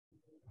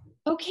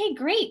Okay,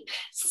 great.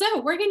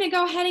 So we're going to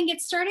go ahead and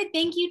get started.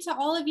 Thank you to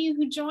all of you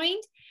who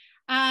joined.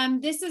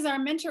 This is our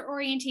mentor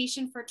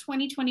orientation for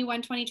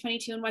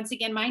 2021-2022. And once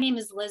again, my name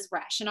is Liz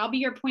Resch, and I'll be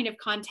your point of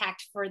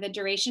contact for the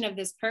duration of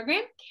this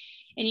program.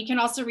 And you can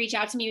also reach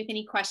out to me with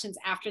any questions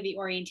after the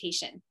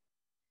orientation.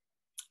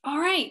 All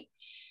right.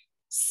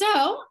 So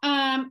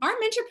our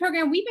mentor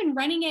program, we've been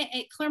running it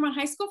at Clairemont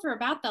High School for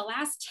about the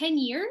last 10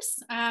 years.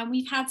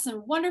 We've had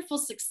some wonderful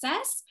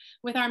success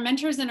with our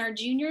mentors and our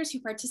juniors who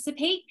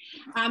participate.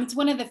 It's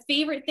one of the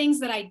favorite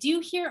things that I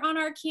do here on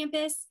our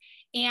campus.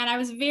 And I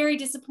was very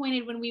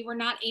disappointed when we were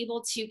not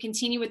able to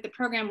continue with the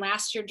program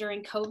last year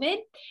during COVID.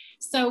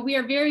 So we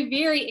are very,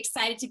 very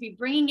excited to be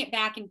bringing it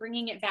back and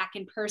bringing it back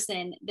in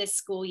person this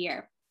school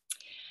year.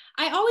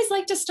 I always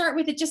like to start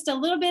with just a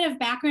little bit of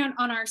background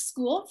on our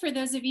school for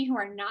those of you who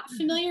are not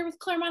familiar with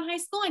Clairemont High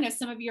School. I know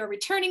some of you are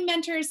returning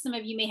mentors, some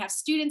of you may have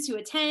students who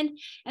attend,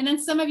 and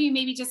then some of you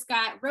maybe just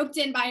got roped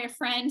in by a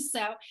friend.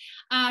 So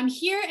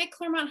here at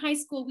Clairemont High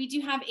School, we do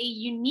have a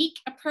unique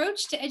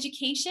approach to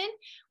education.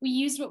 We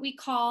use what we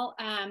call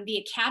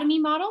the academy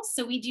model.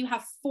 So we do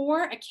have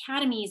 4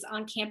 academies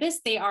on campus.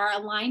 They are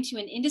aligned to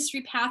an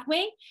industry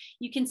pathway.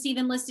 You can see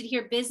them listed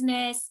here: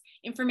 business,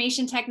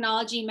 information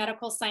technology,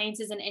 medical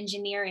sciences, and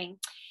engineering.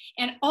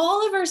 And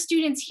all of our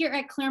students here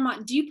at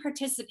Clairemont do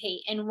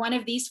participate in one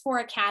of these 4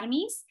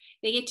 academies.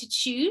 They get to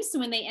choose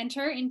when they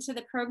enter into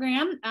the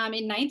program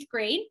in 9th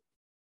grade.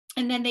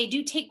 And then they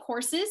do take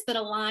courses that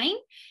align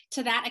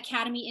to that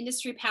academy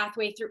industry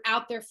pathway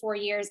throughout their 4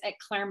 years at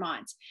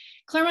Clairemont.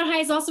 Clairemont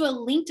High is also a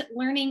linked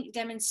learning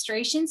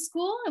demonstration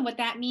school. And what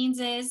that means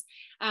is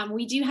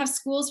we do have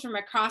schools from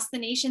across the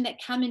nation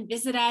that come and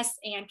visit us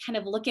and kind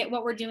of look at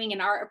what we're doing in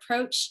our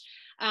approach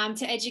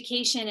to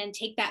education and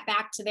take that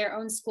back to their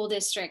own school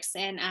districts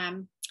and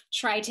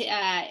try to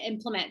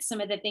implement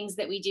some of the things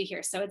that we do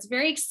here. So it's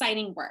very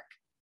exciting work.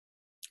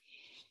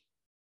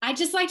 I'd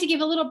just like to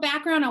give a little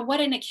background on what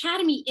an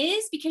academy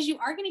is, because you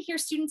are going to hear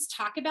students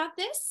talk about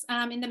this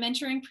in the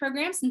mentoring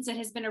program, since it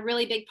has been a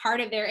really big part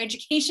of their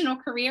educational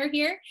career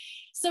here.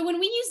 So when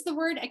we use the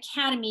word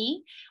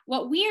academy,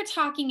 what we are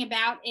talking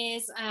about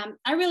is,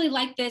 I really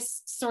like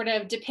this sort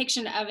of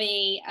depiction of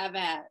a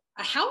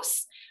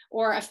house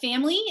or a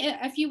family,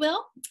 if you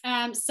will.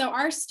 So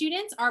our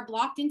students are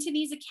blocked into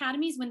these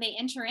academies. When they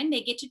enter in,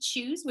 they get to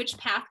choose which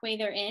pathway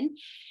they're in.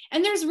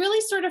 And there's really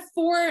sort of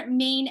 4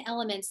 main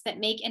elements that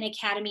make an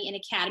academy an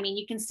academy. And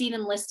you can see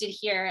them listed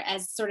here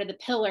as sort of the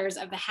pillars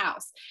of the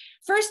house.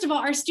 First of all,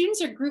 our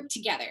students are grouped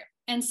together.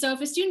 And so if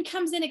a student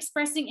comes in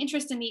expressing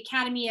interest in the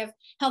Academy of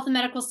Health and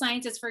Medical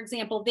Sciences, for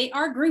example, they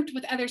are grouped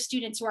with other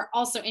students who are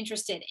also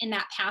interested in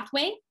that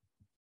pathway.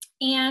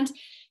 And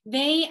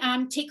they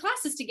take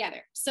classes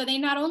together. So they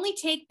not only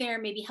take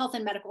their maybe health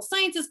and medical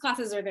sciences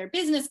classes or their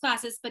business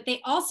classes, but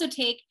they also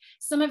take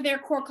some of their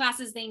core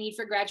classes they need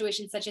for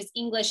graduation, such as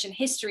English and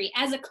history,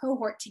 as a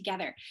cohort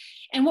together.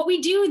 And what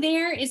we do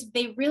there is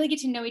they really get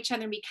to know each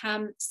other and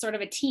become sort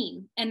of a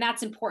team. And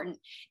that's important.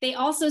 They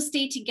also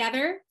stay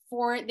together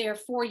for their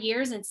 4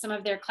 years in some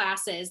of their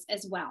classes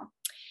as well.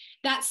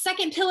 That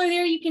second pillar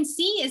there you can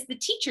see is the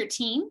teacher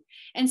team.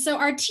 And so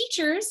our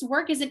teachers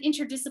work as an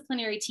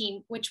interdisciplinary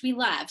team, which we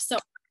love. So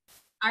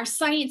our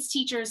science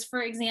teachers,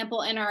 for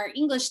example, and our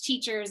English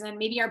teachers and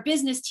maybe our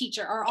business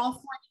teacher are all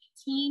forming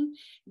a team.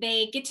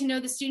 They get to know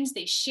the students,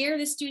 they share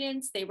the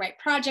students, they write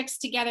projects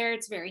together.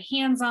 It's very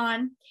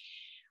hands-on.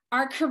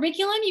 Our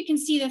curriculum, you can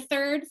see the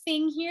third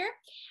thing here,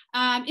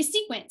 is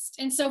sequenced.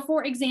 And so,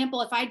 for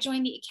example, if I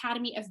join the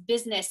Academy of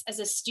Business as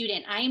a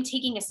student, I am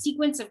taking a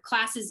sequence of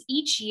classes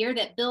each year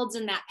that builds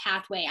in that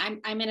pathway.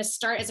 I'm going to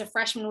start as a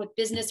freshman with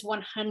Business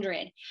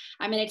 100.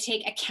 I'm going to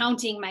take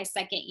accounting my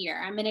second year.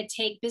 I'm going to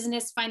take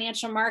business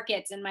financial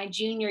markets in my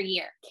junior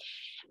year.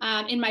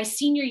 In my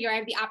senior year, I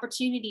have the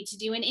opportunity to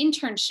do an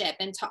internship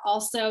and to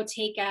also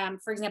take,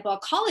 for example, a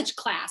college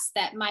class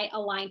that might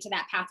align to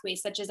that pathway,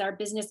 such as our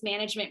business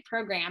management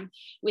program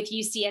with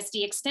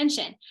UCSD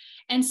Extension.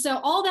 And so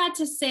all that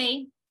to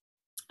say,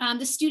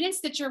 the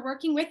students that you're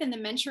working with in the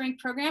mentoring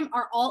program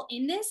are all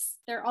in this.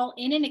 They're all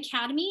in an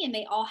academy, and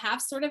they all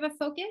have sort of a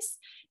focus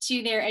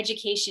to their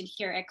education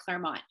here at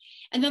Clairemont.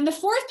 And then the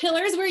 4th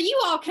pillar is where you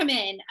all come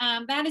in.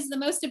 That is the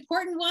most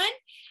important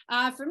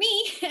one for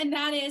me, and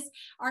that is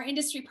our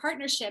industry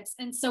partnerships.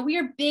 And so we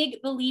are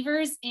big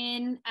believers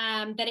in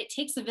that it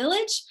takes a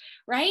village,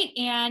 right?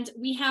 And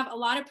we have a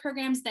lot of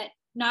programs that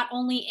not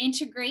only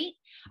integrate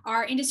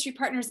our industry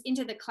partners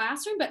into the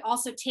classroom, but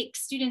also take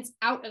students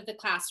out of the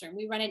classroom.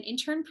 We run an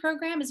intern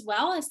program as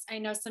well, as I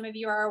know some of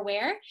you are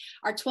aware.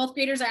 Our 12th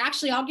graders are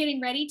actually all getting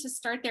ready to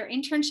start their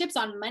internships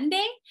on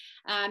Monday.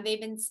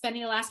 They've been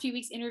spending the last few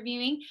weeks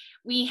interviewing.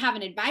 We have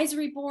an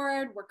advisory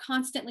board. We're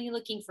constantly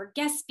looking for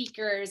guest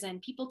speakers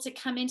and people to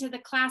come into the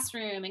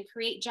classroom and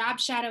create job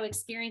shadow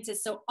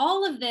experiences. So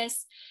all of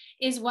this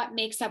is what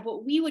makes up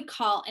what we would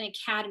call an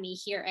academy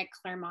here at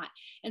Clairemont.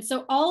 And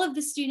so all of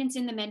the students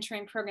in the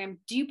mentoring program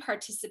do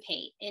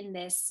participate in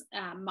this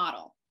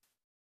model.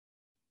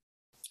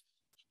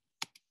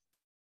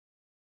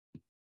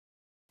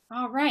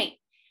 All right.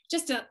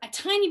 just a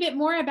tiny bit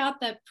more about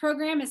the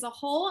program as a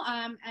whole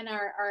and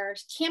our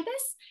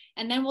campus,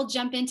 and then we'll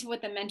jump into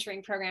what the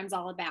mentoring program is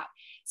all about.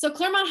 So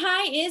Clairemont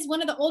High is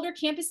one of the older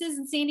campuses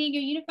in San Diego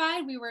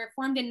Unified. We were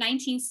formed in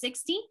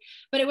 1960,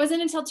 but it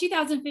wasn't until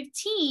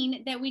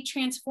 2015 that we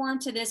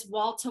transformed to this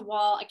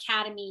wall-to-wall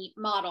academy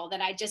model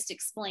that I just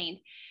explained.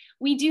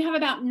 We do have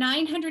about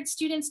 900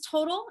 students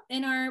total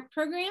in our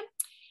program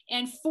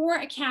and 4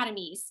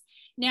 academies.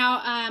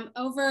 Now,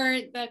 over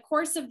the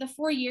course of the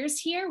 4 years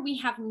here, we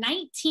have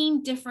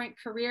 19 different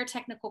career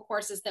technical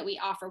courses that we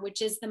offer,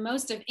 which is the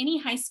most of any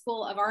high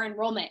school of our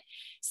enrollment.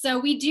 So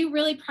we do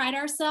really pride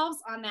ourselves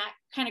on that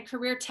kind of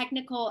career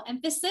technical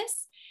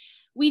emphasis.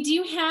 We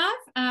do have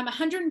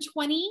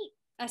 120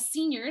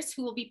 seniors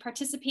who will be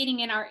participating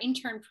in our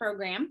intern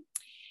program.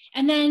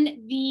 And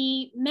then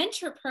the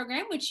mentor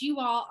program, which you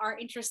all are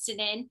interested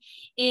in,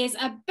 is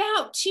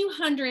about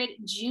 200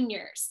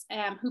 juniors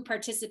who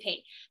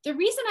participate. The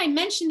reason I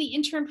mentioned the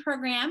intern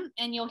program,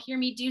 and you'll hear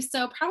me do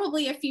so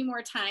probably a few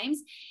more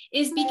times,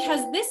 is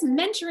because this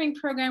mentoring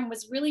program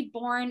was really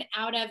born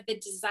out of the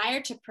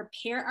desire to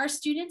prepare our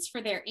students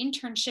for their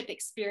internship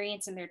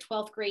experience in their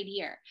 12th grade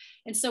year.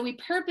 And so we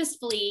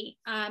purposefully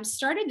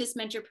started this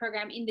mentor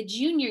program in the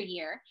junior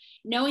year,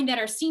 knowing that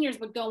our seniors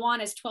would go on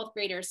as 12th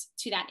graders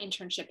to that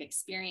internship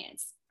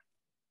experience.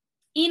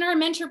 In our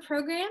mentor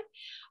program,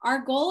 our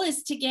goal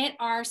is to get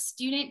our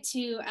student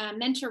to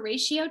mentor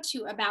ratio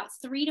to about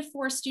 3 to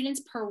 4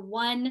 students per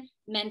 1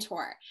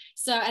 mentor.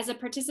 So as a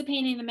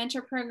participant in the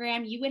mentor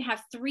program, you would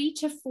have 3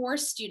 to 4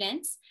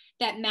 students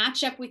that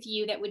match up with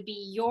you that would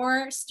be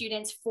your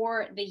students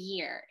for the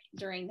year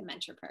during the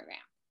mentor program.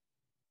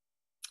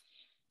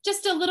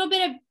 Just a little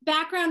bit of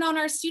background on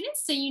our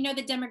students so you know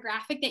the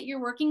demographic that you're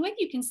working with.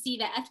 You can see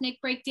the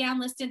ethnic breakdown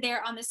listed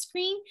there on the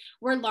screen.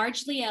 We're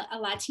largely a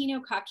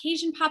Latino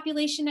Caucasian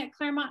population at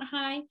Clairemont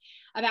High.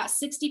 About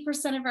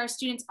 60% of our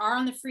students are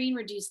on the free and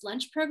reduced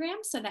lunch program,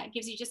 so that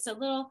gives you just a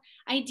little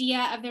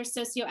idea of their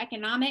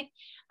socioeconomic.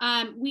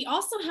 We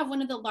also have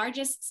one of the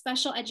largest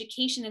special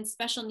education and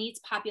special needs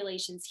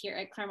populations here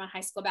at Clairemont High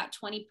School, about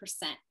 20%.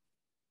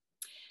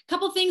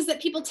 Couple things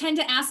that people tend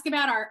to ask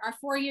about our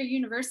 4-year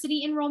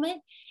university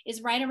enrollment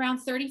is right around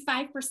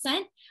 35%.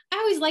 I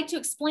always like to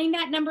explain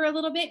that number a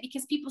little bit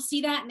because people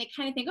see that and they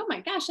kind of think, oh my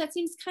gosh, that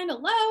seems kind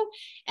of low.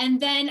 And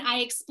then I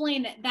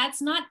explain that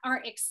that's not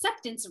our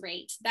acceptance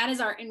rate, that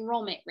is our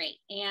enrollment rate.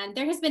 And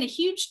there has been a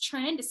huge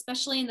trend,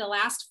 especially in the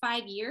last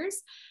 5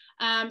 years,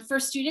 for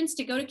students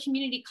to go to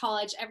community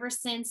college ever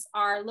since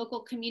our local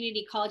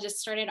community colleges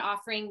started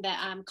offering the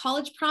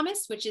College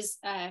Promise, which is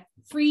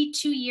free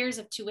 2 years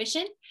of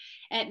tuition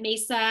at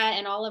Mesa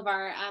and all of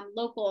our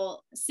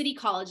local city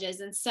colleges.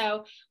 And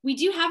so we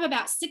do have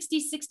about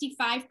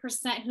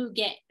 60–65% who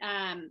get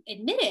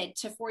admitted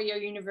to 4-year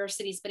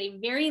universities, but a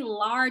very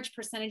large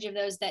percentage of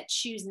those that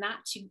choose not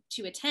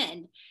to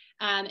attend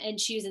and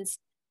choose and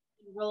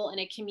enroll in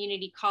a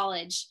community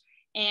college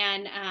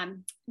and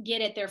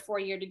get at their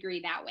 4-year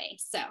degree that way.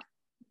 So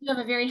we have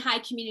a very high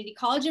community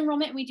college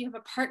enrollment. We do have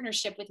a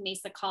partnership with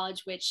Mesa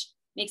College, which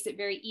makes it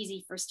very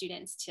easy for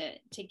students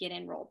to get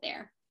enrolled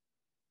there.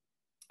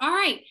 All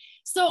right,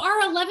 so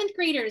our 11th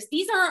graders,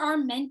 these are our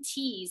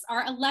mentees.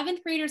 Our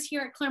 11th graders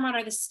here at Clairemont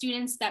are the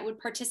students that would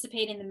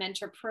participate in the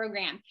mentor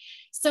program.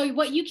 So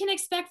what you can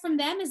expect from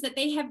them is that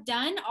they have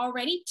done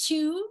already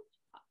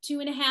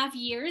 2.5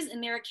 years in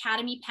their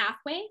academy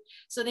pathway.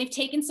 So they've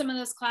taken some of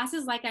those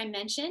classes like I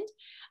mentioned.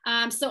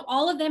 So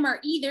all of them are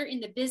either in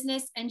the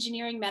business,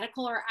 engineering,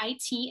 medical, or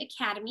IT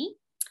academy.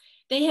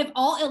 They have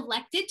all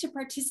elected to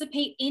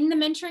participate in the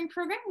mentoring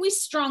program. We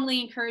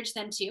strongly encourage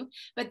them to,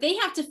 but they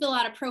have to fill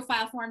out a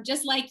profile form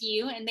just like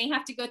you, and they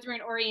have to go through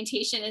an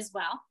orientation as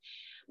well.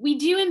 We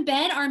do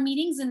embed our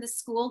meetings in the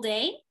school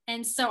day,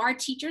 and so our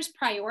teachers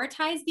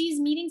prioritize these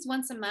meetings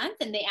once a month,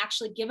 and they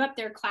actually give up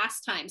their class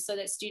time so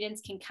that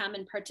students can come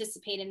and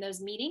participate in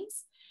those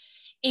meetings.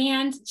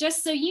 And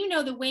just so you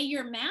know, the way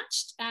you're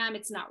matched,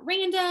 it's not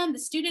random. The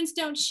students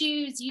don't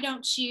choose, you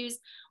don't choose.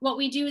 What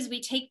we do is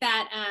we take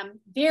that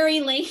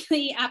very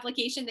lengthy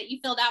application that you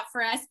filled out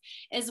for us,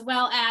 as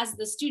well as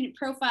the student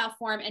profile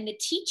form, and the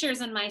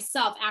teachers and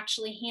myself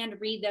actually hand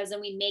read those and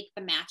we make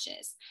the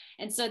matches.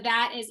 And so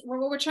that is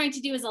what we're trying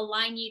to do, is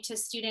align you to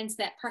students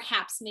that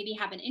perhaps maybe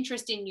have an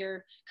interest in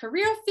your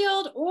career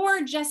field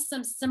or just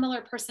some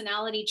similar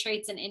personality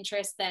traits and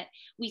interests that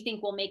we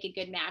think will make a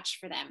good match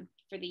for them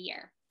for the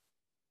year.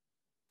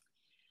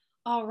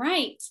 All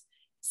right,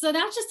 so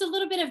that's just a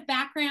little bit of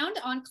background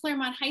on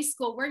Clairemont High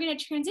School. We're going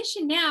to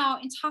transition now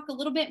and talk a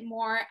little bit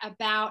more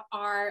about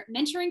our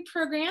mentoring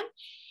program.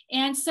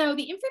 And so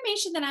the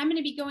information that I'm going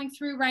to be going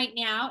through right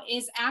now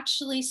is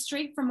actually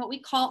straight from what we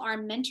call our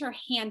mentor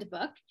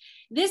handbook.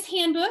 This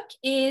handbook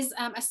is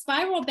a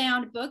spiral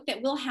bound book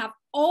that will have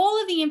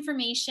all of the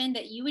information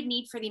that you would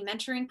need for the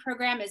mentoring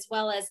program, as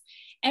well as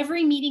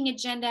every meeting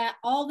agenda,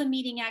 all the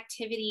meeting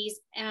activities,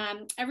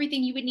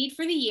 everything you would need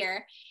for the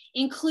year,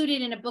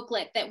 included in a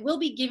booklet that will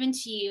be given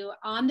to you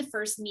on the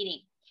first meeting.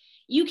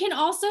 You can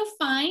also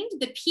find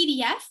the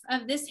PDF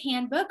of this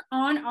handbook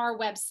on our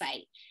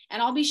website.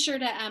 And I'll be sure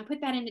to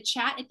put that in the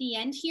chat at the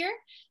end here.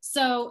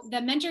 So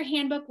the Mentor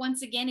Handbook,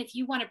 once again, if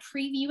you want to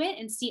preview it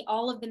and see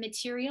all of the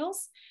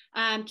materials,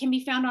 can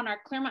be found on our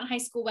Clairemont High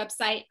School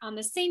website on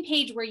the same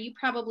page where you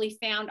probably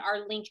found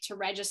our link to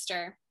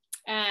register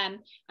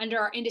under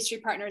our Industry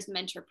Partners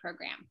Mentor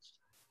Program.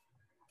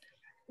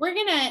 We're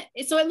gonna,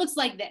 so it looks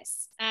like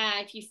this,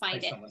 if you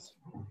find it.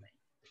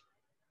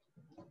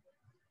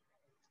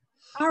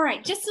 All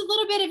right, just a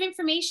little bit of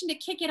information to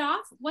kick it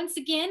off. Once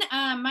again,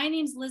 my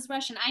name's Liz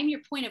Rush and I'm your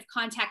point of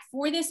contact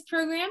for this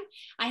program.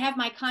 I have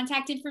my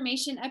contact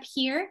information up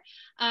here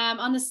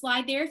on the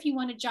slide there if you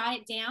want to jot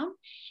it down.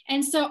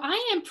 And so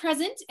I am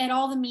present at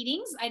all the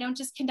meetings. I don't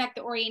just conduct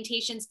the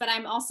orientations, but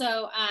I'm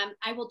also,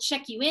 I will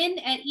check you in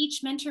at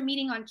each mentor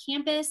meeting on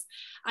campus.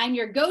 I'm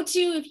your go-to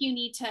if you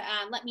need to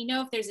let me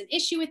know if there's an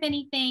issue with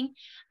anything.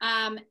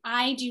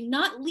 I do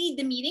not lead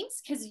the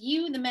meetings because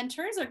you, the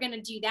mentors, are going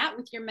to do that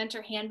with your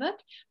mentor handbook.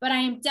 But I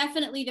am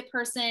definitely the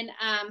person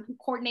who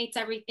coordinates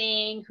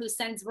everything, who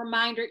sends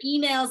reminder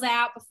emails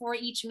out before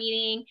each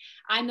meeting.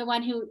 I'm the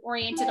one who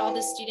oriented all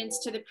the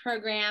students to the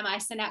program. I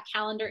send out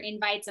calendar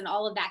invites and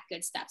all of that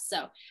good stuff.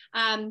 So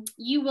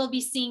you will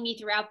be seeing me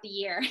throughout the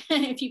year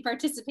if you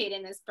participate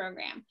in this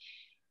program.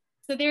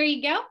 So there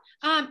you go.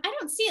 I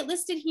don't see it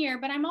listed here,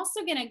 but I'm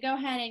also going to go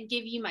ahead and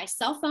give you my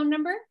cell phone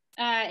number.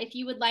 If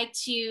you would like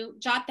to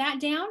jot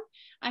that down,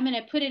 I'm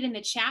going to put it in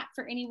the chat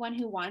for anyone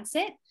who wants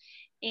it.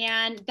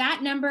 And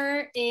that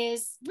number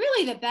is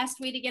really the best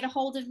way to get a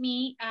hold of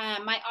me.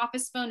 My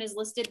office phone is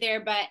listed there,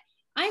 but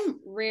I'm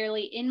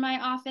rarely in my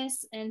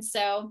office. And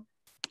so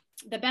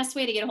the best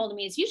way to get a hold of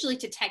me is usually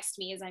to text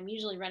me, as I'm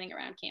usually running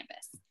around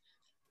campus.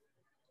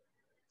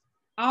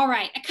 All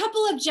right, a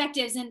couple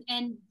objectives,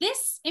 and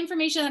this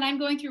information that I'm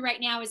going through right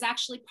now is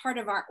actually part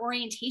of our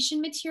orientation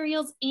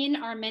materials in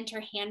our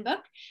mentor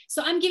handbook.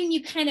 So I'm giving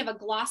you kind of a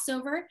gloss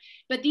over,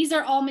 but these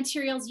are all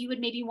materials you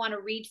would maybe want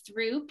to read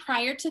through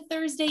prior to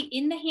Thursday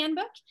in the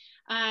handbook.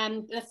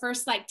 The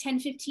first like 10,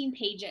 15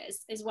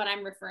 pages is what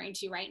I'm referring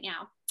to right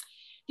now.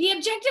 The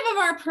objective of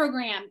our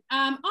program,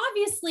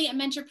 obviously a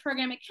mentor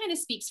program, it kind of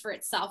speaks for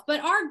itself, but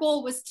our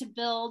goal was to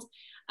build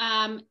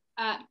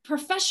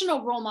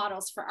professional role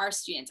models for our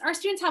students. Our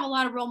students have a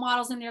lot of role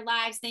models in their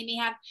lives. They may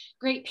have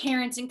great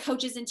parents and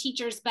coaches and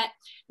teachers, but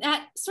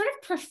that sort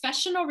of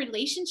professional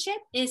relationship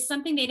is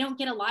something they don't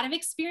get a lot of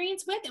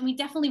experience with. And we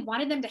definitely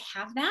wanted them to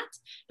have that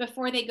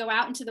before they go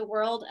out into the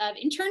world of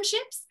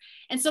internships.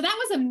 And so that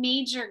was a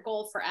major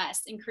goal for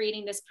us in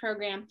creating this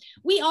program.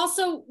 We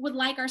also would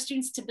like our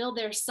students to build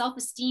their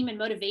self-esteem and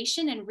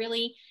motivation and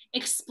really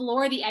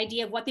explore the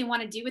idea of what they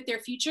want to do with their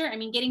future. I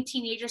mean, getting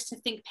teenagers to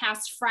think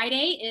past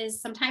Friday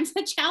is sometimes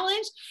a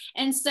challenge.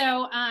 And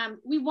so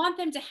we want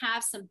them to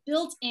have some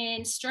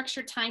built-in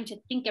structured time to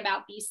think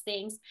about these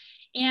things.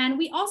 And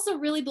we also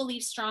really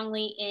believe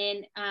strongly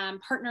in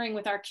partnering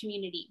with our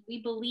community.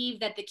 We believe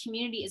that the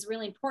community is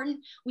really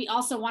important. We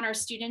also want our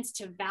students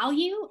to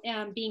value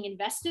being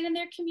invested in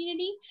their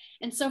community.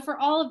 And so for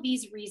all of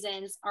these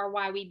reasons are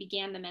why we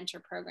began the mentor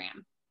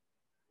program.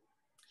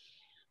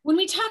 When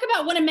we talk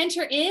about what a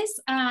mentor is,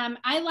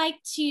 I like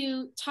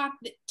to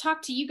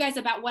talk to you guys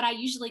about what I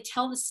usually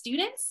tell the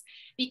students,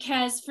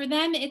 because for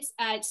them, it's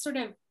sort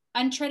of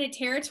untreaded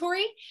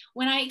territory.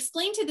 When I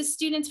explain to the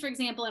students, for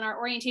example, in our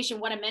orientation,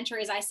 what a mentor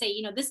is, I say,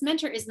 you know, this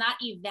mentor is not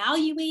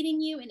evaluating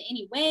you in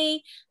any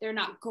way. They're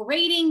not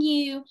grading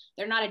you.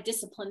 They're not a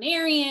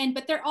disciplinarian,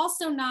 but they're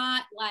also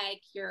not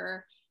like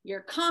your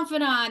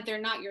confidant. They're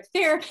not your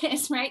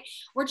therapist, right?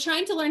 We're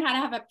trying to learn how to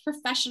have a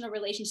professional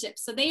relationship.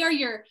 So they are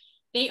your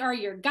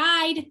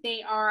guide,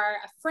 they are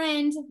a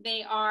friend,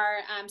 they are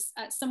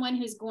someone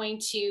who's going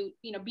to,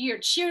 you know, be your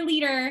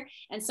cheerleader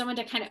and someone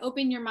to kind of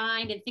open your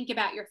mind and think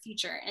about your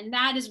future. And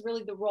that is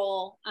really the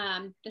role,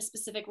 the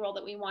specific role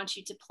that we want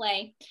you to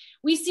play.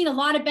 We've seen a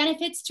lot of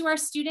benefits to our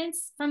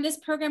students from this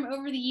program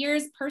over the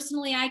years.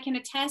 Personally, I can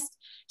attest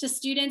to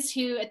students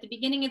who at the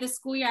beginning of the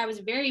school year, I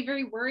was very,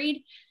 very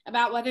worried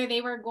about whether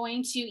they were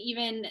going to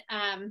even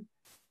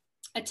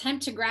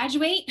attempt to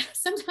graduate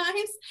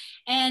sometimes.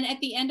 And at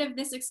the end of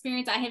this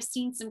experience, I have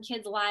seen some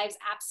kids' lives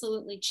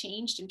absolutely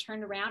changed and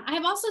turned around. I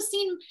have also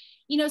seen,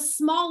 you know,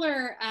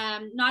 smaller,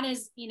 not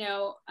as, you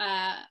know,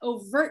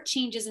 overt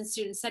changes in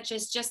students, such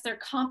as just their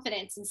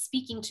confidence in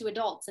speaking to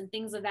adults and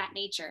things of that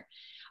nature.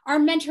 Our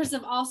mentors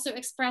have also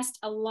expressed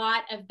a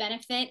lot of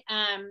benefit.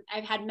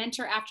 I've had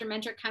mentor after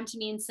mentor come to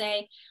me and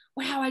say,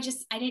 wow, I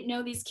didn't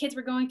know these kids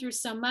were going through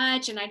so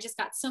much. And I just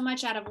got so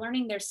much out of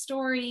learning their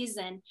stories.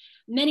 And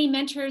many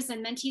mentors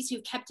and mentees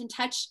who've kept in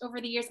touch over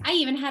the years. I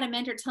even had a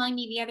mentor telling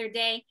me the other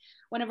day,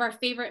 one of our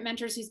favorite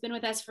mentors who's been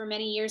with us for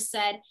many years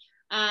said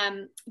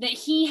that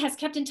he has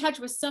kept in touch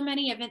with so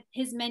many of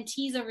his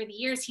mentees over the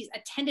years. He's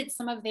attended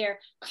some of their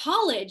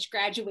college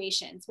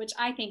graduations, which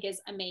I think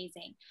is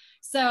amazing.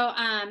 So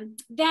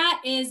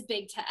that is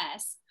big to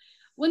us.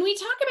 When we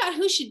talk about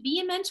who should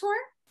be a mentor,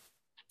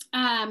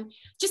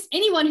 just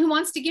anyone who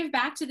wants to give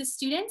back to the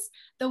students,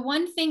 The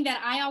one thing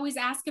that I always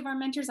ask of our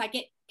mentors, I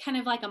get kind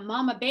of like a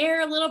mama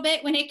bear a little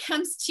bit when it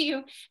comes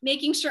to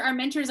making sure our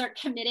mentors are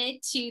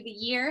committed to the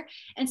year.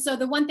 And so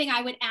the one thing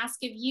I would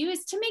ask of you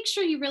is to make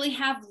sure you really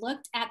have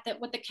looked at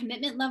what the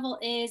commitment level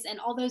is and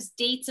all those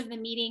dates of the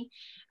meeting.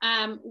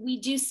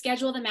 We do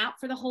schedule them out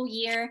for the whole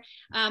year.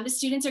 The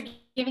students are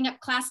giving up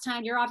class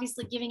time. You're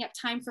obviously giving up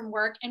time from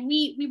work. And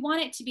we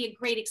want it to be a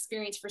great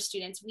experience for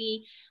students.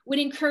 We would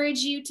encourage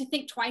you to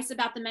think twice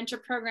about the mentor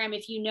program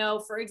if you know,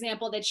 for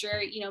example, that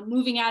you're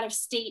moving out of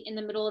state in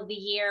the middle of the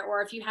year,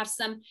 or if you have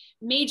some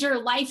major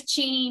life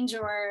change,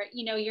 or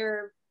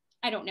you're,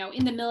 I don't know,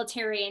 in the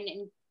military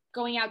and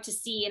going out to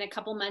sea in a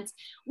couple months.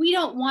 We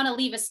don't want to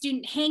leave a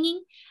student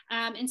hanging.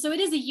 And so it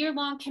is a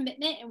year-long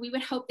commitment, and we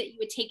would hope that you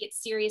would take it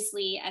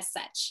seriously as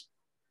such.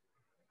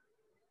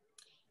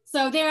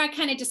 So there I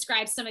kind of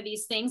described some of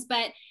these things,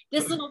 but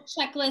this little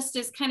checklist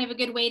is kind of a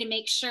good way to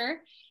make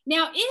sure.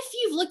 Now, if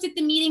you've looked at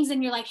the meetings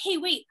and you're like, hey,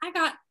 wait, I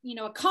got,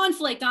 a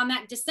conflict on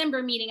that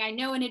December meeting, I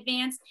know in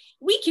advance,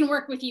 we can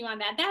work with you on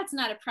that. That's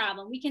not a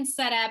problem. We can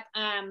set up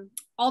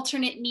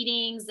alternate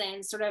meetings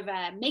and sort of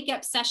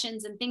makeup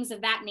sessions and things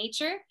of that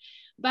nature.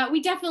 But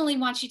we definitely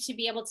want you to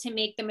be able to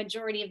make the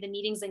majority of the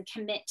meetings and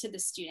commit to the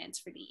students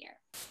for the year.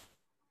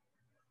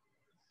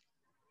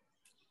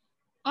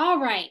 All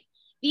right,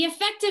 the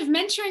effective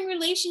mentoring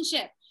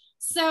relationship.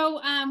 So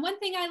one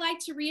thing I like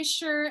to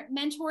reassure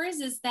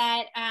mentors is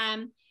that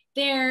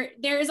there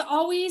is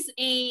always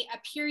a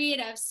period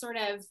of sort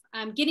of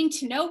getting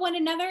to know one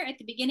another at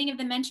the beginning of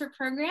the mentor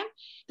program.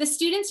 The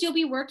students you'll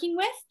be working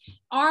with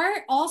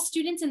are all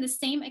students in the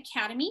same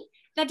academy.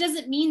 That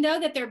doesn't mean, though,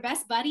 that they're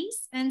best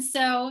buddies. And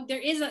so there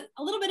is a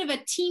little bit of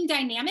a team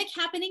dynamic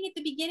happening at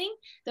the beginning.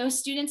 Those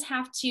students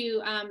have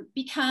to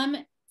become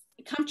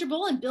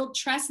comfortable and build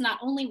trust not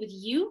only with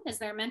you as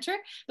their mentor,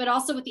 but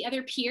also with the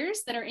other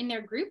peers that are in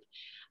their group.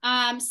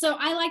 So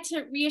I like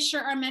to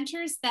reassure our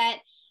mentors that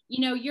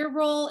your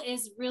role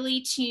is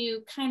really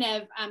to kind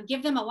of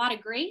give them a lot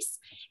of grace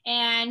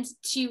and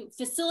to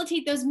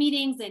facilitate those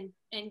meetings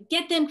and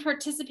get them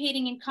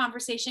participating in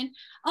conversation.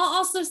 I'll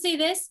also say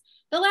this,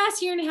 the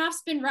last year and a half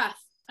has been rough.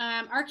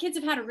 Our kids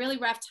have had a really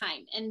rough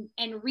time,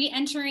 and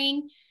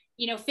re-entering,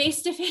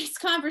 face-to-face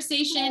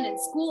conversation and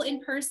school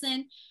in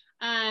person,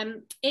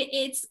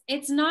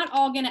 it's not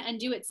all going to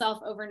undo itself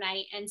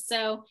overnight. And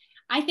so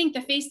I think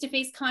the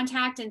face-to-face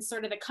contact and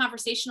sort of the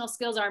conversational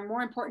skills are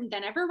more important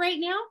than ever right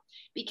now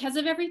because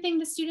of everything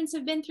the students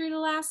have been through the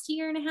last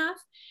year and a half.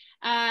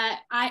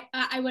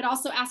 I would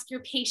also ask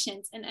your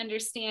patience and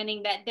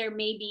understanding that there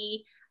may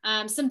be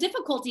some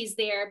difficulties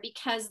there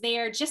because they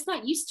are just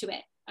not used to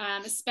it,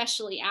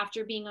 especially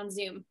after being on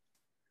Zoom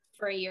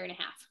for a year and a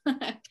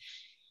half.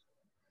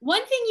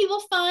 One thing you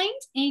will find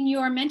in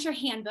your mentor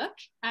handbook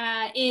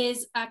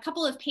is a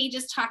couple of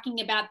pages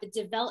talking about the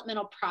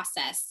developmental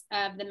process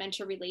of the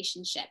mentor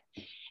relationship.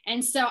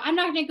 And so I'm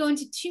not going to go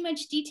into too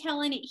much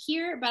detail in it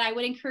here, but I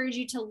would encourage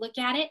you to look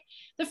at it.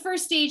 The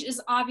first stage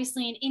is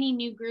obviously in any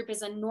new group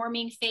is a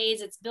norming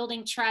phase. It's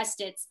building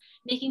trust. It's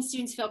making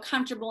students feel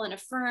comfortable and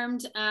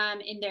affirmed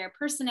in their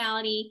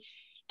personality.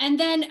 And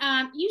then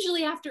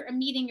usually after a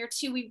meeting or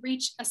two, we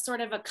reach a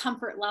sort of a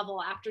comfort level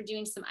after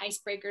doing some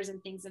icebreakers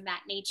and things of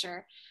that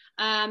nature,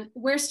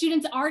 where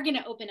students are going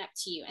to open up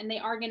to you and they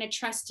are going to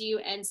trust you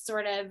and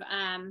sort of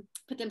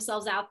put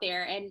themselves out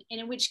there, and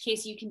in which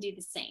case you can do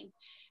the same.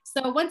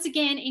 So once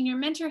again, in your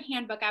mentor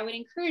handbook, I would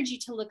encourage you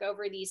to look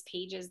over these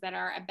pages that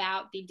are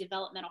about the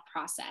developmental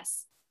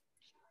process.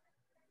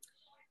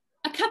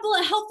 A couple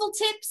of helpful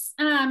tips.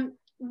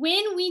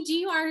 When we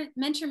do our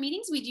mentor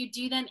meetings, we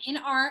do them in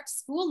our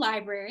school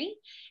library.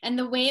 And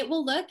the way it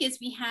will look is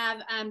we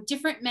have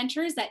different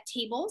mentors at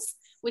tables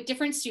with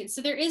different students.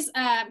 So there is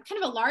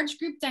kind of a large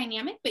group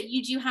dynamic, but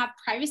you do have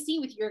privacy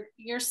with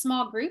your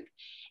small group.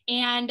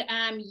 And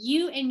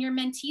you and your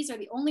mentees are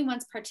the only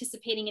ones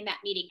participating in that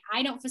meeting.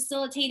 I don't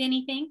facilitate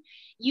anything.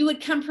 You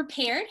would come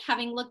prepared,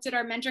 having looked at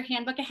our mentor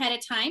handbook ahead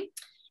of time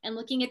and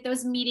looking at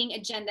those meeting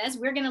agendas.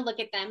 We're going to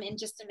look at them in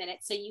just a minute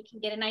so you can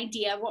get an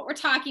idea of what we're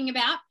talking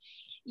about.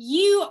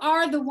 You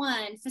are the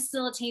one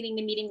facilitating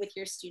the meeting with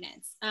your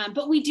students,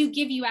 but we do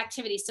give you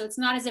activities. So it's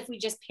not as if we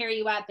just pair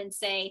you up and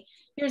say,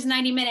 here's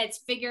 90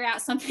 minutes, figure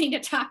out something to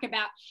talk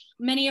about.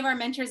 Many of our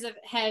mentors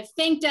have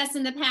thanked us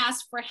in the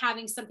past for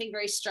having something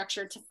very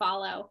structured to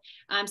follow.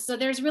 So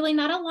there's really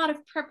not a lot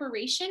of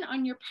preparation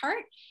on your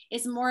part.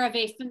 It's more of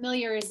a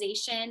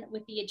familiarization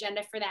with the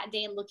agenda for that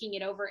day and looking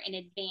it over in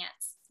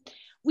advance.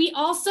 We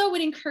also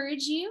would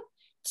encourage you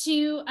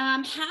to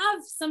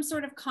have some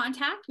sort of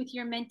contact with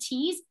your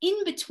mentees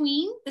in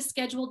between the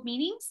scheduled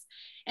meetings.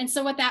 And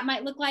so what that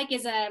might look like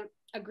is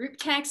a group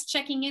text,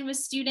 checking in with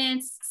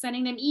students,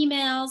 sending them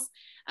emails.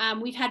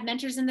 We've had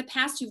mentors in the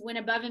past who went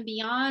above and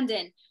beyond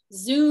and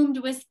Zoomed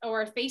with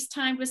or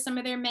FaceTimed with some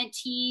of their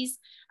mentees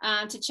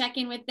to check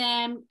in with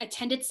them,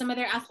 attended some of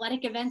their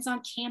athletic events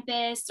on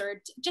campus,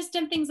 or just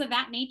done things of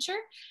that nature.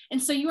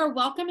 And so you are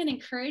welcome and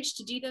encouraged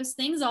to do those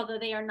things, although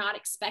they are not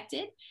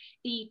expected.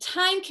 The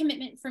time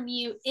commitment from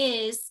you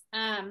is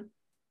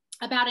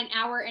about an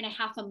hour and a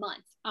half a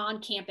month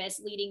on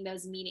campus leading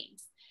those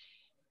meetings.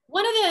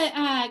 One of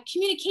the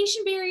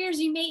communication barriers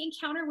you may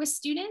encounter with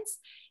students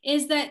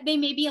is that they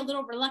may be a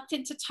little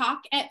reluctant to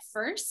talk at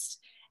first.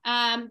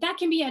 That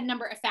can be a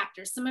number of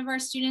factors. Some of our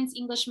students,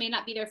 English may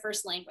not be their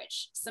first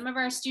language. Some of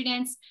our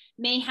students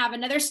may have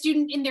another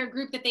student in their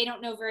group that they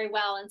don't know very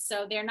well, and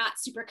so they're not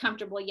super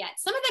comfortable yet.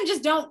 Some of them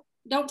just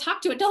don't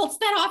talk to adults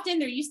that often.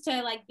 They're used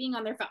to like being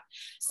on their phone.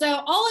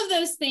 So all of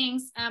those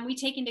things we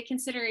take into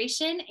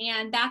consideration,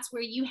 and that's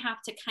where you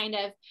have to kind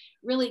of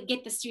really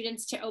get the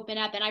students to open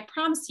up. And I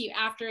promise you,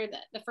 after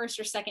the first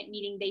or second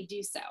meeting, they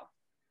do so.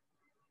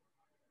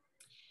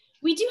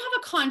 We do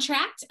have a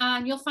contract.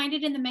 You'll find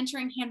it in the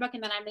mentoring handbook,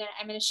 and then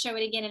I'm gonna show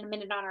it again in a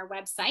minute on our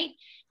website.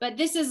 But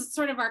this is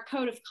sort of our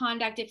code of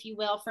conduct, if you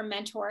will, for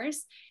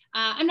mentors.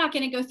 I'm not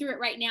gonna go through it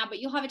right now, but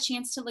you'll have a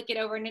chance to look it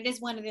over, and it is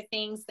one of the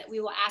things that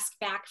we will ask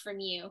back from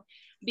you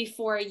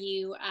before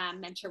you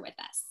mentor with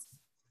us.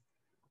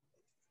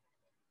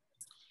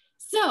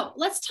 So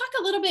let's talk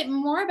a little bit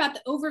more about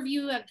the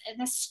overview of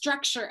the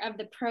structure of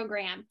the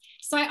program.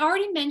 So I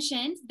already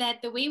mentioned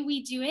that the way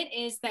we do it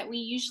is that we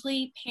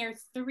usually pair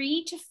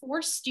 3 to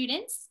 4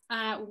 students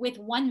with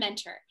one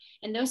mentor,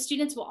 and those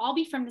students will all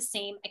be from the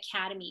same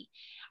academy.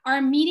 Our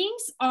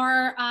meetings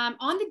are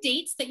on the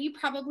dates that you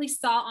probably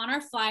saw on our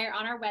flyer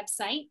on our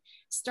website,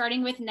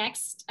 starting with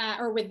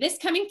with this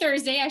coming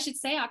Thursday, I should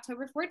say,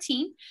 October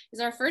 14th is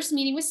our first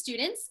meeting with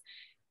students.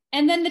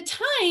 And then the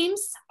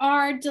times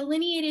are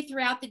delineated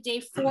throughout the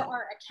day for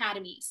our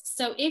academies.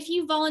 So if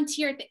you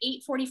volunteer at the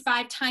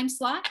 8:45 time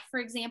slot, for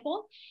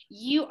example,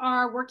 you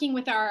are working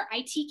with our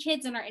IT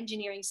kids and our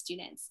engineering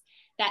students.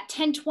 That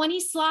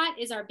 10:20 slot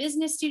is our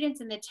business students,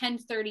 and the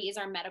 10:30 is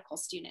our medical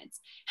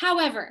students.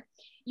 However,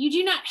 you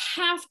do not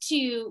have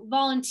to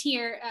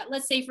volunteer.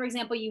 Let's say, for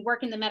example, you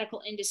work in the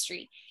medical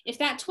industry. If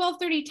that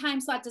 12:30 time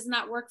slot does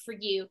not work for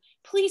you,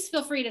 please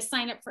feel free to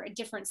sign up for a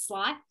different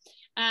slot.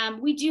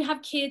 We do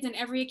have kids in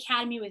every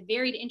academy with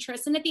varied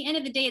interests. And at the end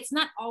of the day, it's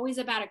not always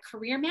about a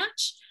career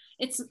match.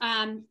 It's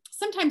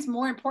sometimes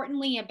more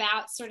importantly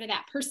about sort of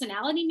that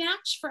personality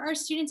match for our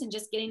students and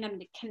just getting them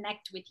to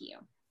connect with you.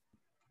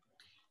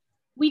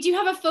 We do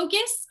have a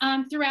focus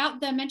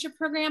throughout the mentor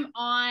program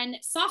on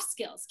soft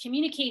skills,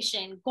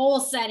 communication, goal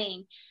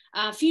setting,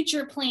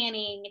 future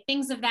planning,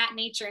 things of that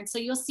nature. And so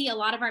you'll see a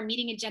lot of our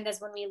meeting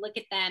agendas when we look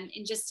at them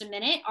in just a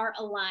minute are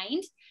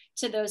aligned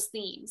to those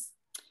themes.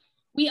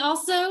 We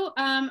also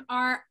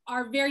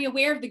are very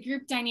aware of the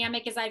group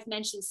dynamic, as I've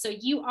mentioned. So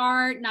you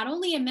are not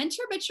only a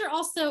mentor, but you're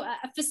also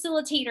a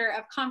facilitator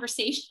of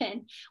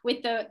conversation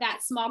with that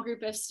small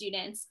group of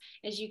students,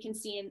 as you can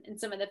see in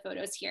some of the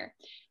photos here.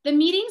 The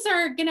meetings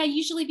are gonna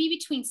usually be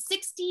between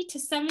 60 to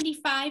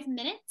 75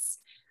 minutes.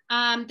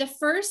 The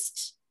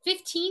first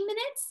 15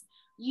 minutes,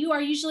 you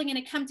are usually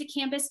going to come to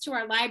campus to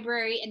our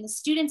library, and the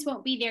students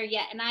won't be there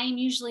yet. And I am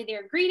usually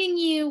there greeting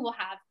you. We'll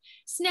have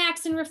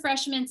snacks and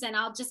refreshments, and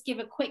I'll just give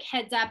a quick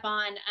heads up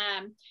on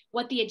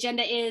what the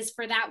agenda is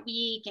for that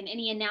week and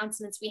any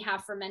announcements we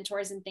have for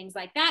mentors and things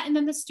like that. And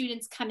then the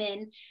students come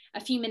in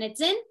a few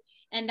minutes in,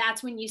 and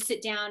that's when you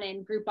sit down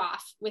and group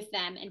off with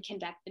them and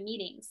conduct the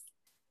meetings.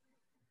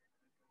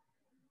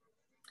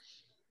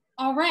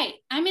 All right,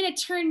 I'm going to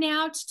turn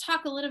now to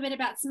talk a little bit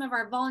about some of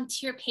our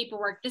volunteer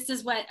paperwork. This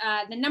is what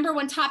the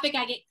 #1 topic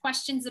I get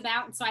questions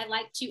about, and so I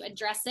like to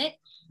address it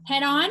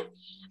head on.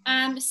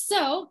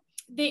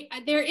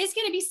 There is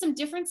going to be some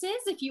differences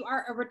if you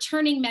are a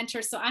returning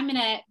mentor. So I'm going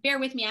to, bear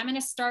with me, I'm going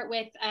to start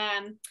with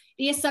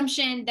the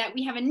assumption that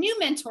we have a new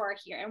mentor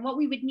here and what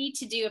we would need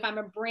to do if I'm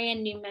a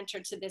brand new mentor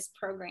to this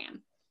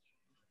program.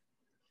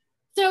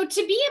 So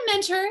to be a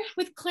mentor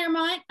with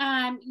Clairemont,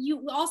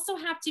 you also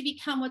have to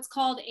become what's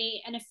called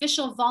an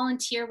official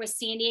volunteer with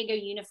San Diego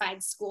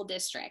Unified School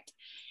District.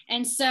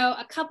 And so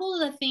a couple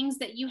of the things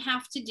that you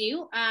have to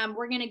do,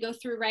 we're going to go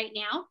through right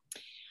now.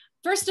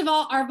 First of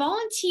all, our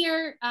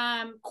volunteer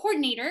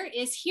coordinator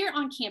is here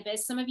on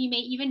campus. Some of you may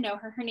even know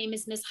her. Her name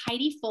is Ms.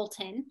 Heidi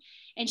Fulton,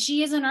 and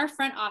she is in our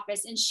front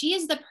office, and she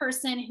is the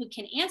person who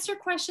can answer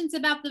questions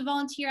about the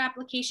volunteer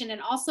application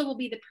and also will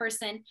be the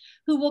person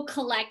who will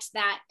collect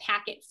that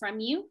packet from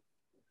you.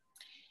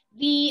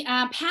 The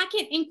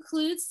packet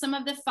includes some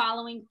of the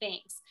following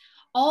things.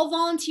 All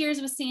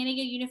volunteers with San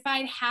Diego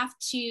Unified have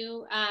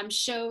to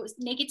show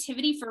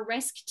negativity for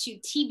risk to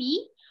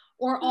TB,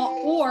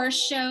 or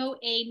show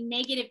a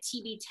negative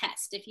TB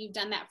test if you've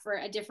done that for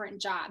a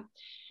different job.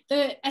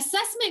 The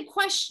assessment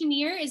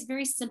questionnaire is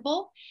very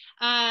simple.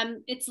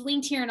 It's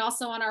linked here and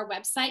also on our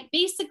website.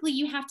 Basically,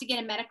 you have to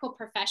get a medical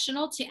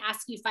professional to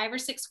ask you 5 or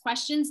 6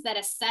 questions that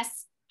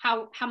assess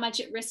how much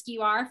at risk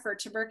you are for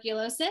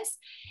tuberculosis.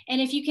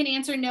 And if you can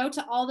answer no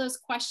to all those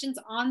questions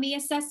on the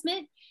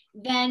assessment,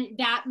 then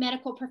that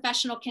medical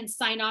professional can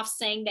sign off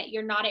saying that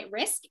you're not at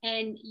risk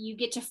and you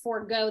get to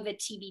forego the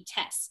TB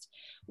test.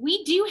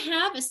 We do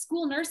have a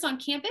school nurse on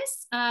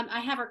campus. I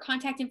have her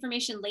contact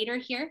information later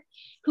here,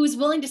 who's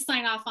willing to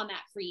sign off on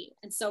that for you.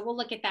 And so we'll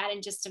look at that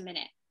in just a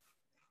minute.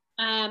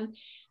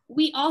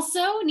 We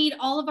also need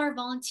all of our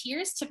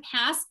volunteers to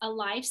pass a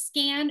live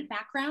scan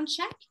background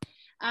check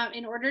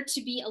in order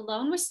to be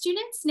alone with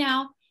students.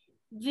 Now,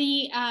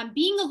 The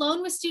being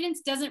alone with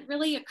students doesn't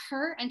really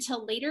occur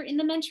until later in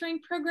the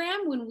mentoring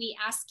program when we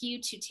ask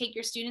you to take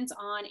your students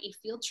on a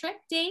field trip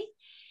day.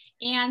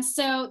 And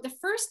so the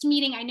first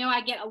meeting, I know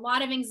I get a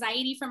lot of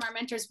anxiety from our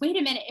mentors. Wait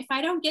a minute, if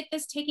I don't get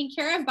this taken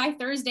care of by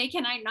Thursday,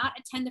 can I not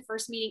attend the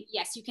first meeting?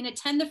 Yes, you can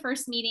attend the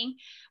first meeting.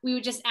 We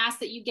would just ask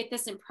that you get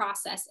this in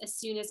process as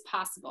soon as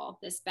possible,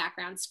 this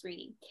background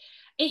screening.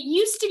 It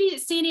used to be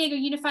that San Diego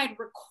Unified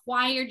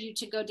required you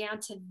to go down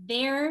to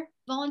their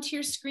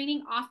volunteer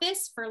screening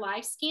office for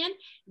live scan.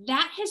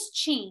 That has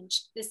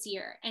changed this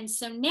year. And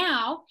so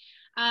now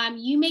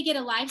you may get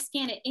a live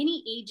scan at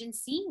any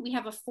agency. We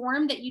have a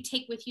form that you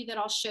take with you that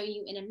I'll show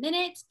you in a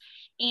minute.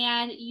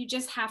 And you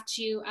just have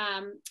to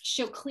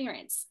show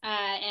clearance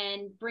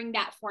and bring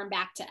that form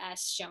back to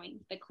us showing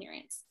the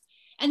clearance.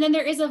 And then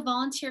there is a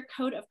volunteer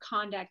code of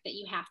conduct that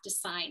you have to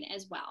sign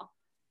as well.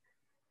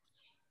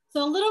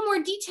 So a little more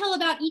detail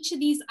about each of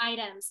these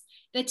items.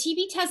 The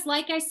TB test,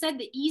 like I said,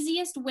 the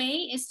easiest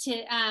way is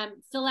to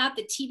fill out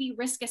the TB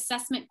risk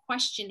assessment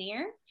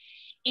questionnaire.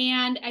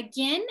 And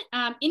again,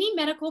 any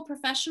medical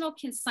professional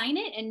can sign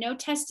it and no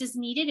test is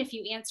needed if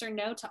you answer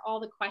no to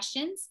all the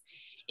questions.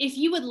 If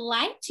you would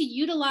like to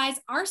utilize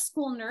our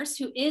school nurse,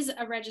 who is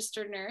a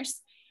registered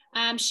nurse,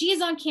 she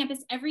is on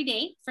campus every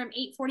day from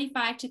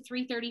 8:45 to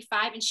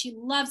 3:35, and she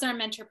loves our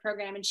mentor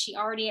program, and she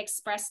already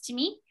expressed to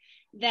me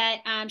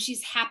that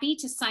she's happy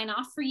to sign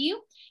off for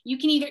you. You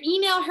can either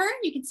email her,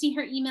 you can see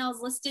her email is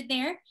listed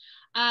there,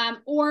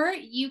 or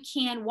you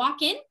can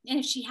walk in, and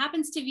if she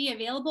happens to be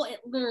available,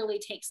 it literally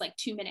takes like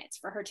 2 minutes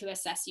for her to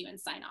assess you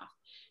and sign off.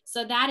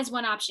 So that is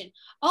one option.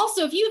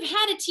 Also, if you've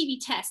had a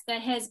TB test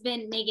that has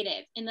been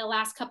negative in the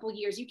last couple of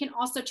years, you can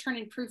also turn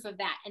in proof of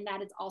that, and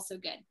that is also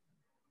good.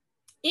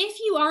 If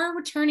you are a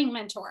returning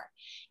mentor,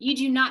 you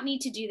do not need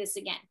to do this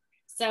again.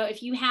 So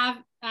if you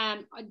have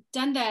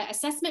done the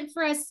assessment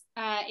for us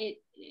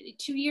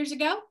 2 years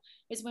ago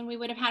is when we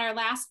would have had our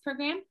last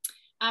program,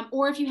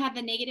 or if you had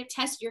the negative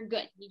test, you're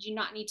good. You do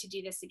not need to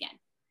do this again.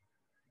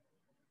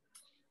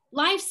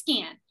 Live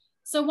scan.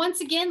 So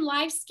once again,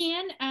 live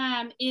scan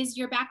is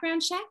your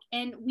background check,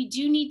 and we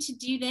do need to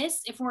do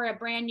this if we're a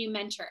brand new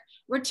mentor.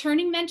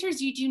 Returning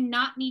mentors, you do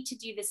not need to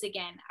do this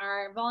again.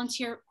 Our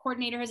volunteer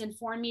coordinator has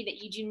informed me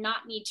that you do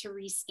not need to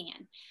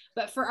rescan.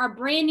 But for our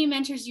brand new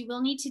mentors, you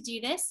will need to do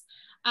this.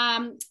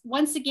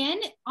 Once again,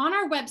 on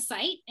our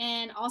website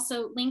and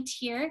also linked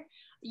here,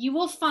 you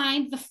will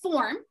find the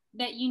form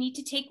that you need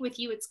to take with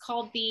you. It's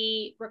called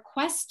the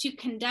Request to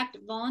Conduct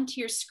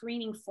Volunteer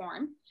Screening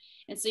Form.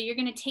 And so you're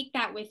going to take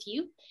that with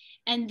you.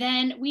 And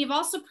then we have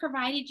also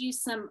provided you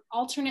some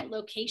alternate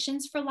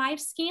locations for live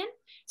scan.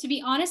 To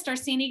be honest, our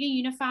San Diego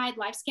Unified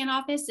Live Scan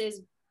office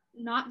is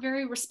not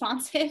very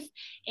responsive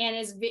and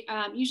is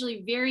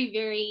usually very,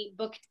 very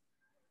booked.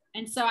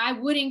 And so I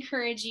would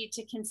encourage you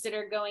to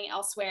consider going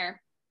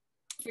elsewhere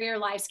for your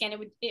live scan. It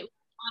would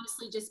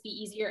honestly just be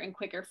easier and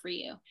quicker for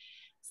you.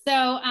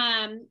 So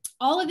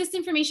all of this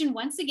information,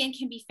 once again,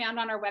 can be found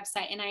on our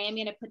website. And I am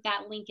going to put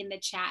that link in the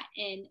chat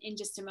in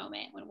just a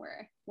moment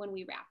when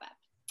we wrap up.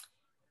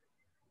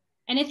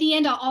 And at the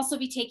end, I'll also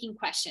be taking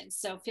questions.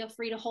 So feel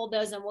free to hold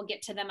those and we'll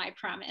get to them, I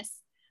promise.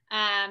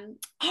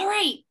 All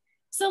right.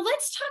 So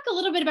let's talk a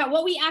little bit about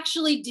what we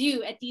actually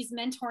do at these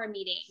mentor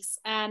meetings.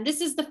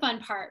 This is the fun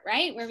part,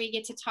 right? Where we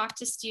get to talk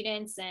to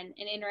students and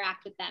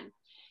interact with them.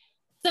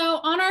 So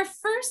on our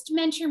first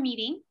mentor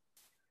meeting,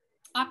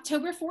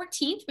 October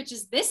 14th, which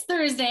is this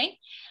Thursday,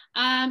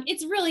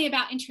 it's really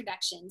about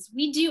introductions.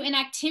 We do an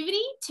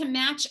activity to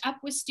match up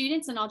with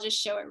students, and I'll just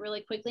show it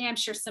really quickly. I'm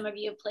sure some of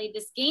you have played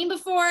this game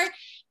before,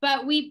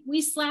 but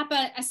we slap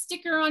a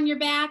sticker on your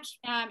back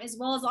as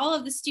well as all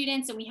of the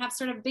students, and we have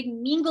sort of a big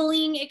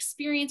mingling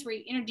experience where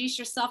you introduce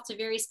yourself to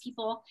various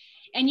people,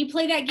 and you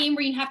play that game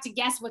where you have to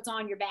guess what's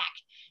on your back.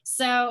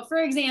 So for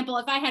example,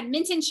 if I had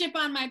Mintonship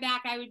on my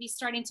back, I would be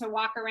starting to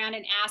walk around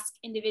and ask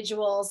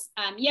individuals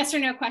yes or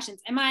no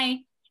questions. Am I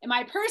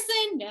a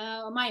person?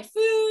 No. Am I a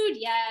food?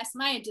 Yes.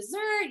 Am I a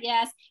dessert?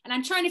 Yes. And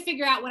I'm trying to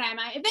figure out what I am.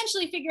 I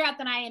eventually figure out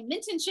that I am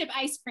Mintonship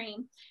ice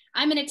cream.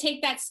 I'm going to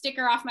take that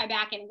sticker off my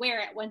back and wear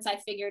it once I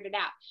figured it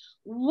out.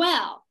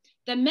 Well,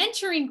 the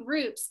mentoring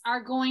groups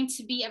are going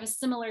to be of a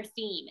similar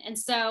theme. And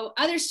so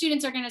other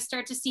students are going to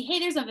start to see, hey,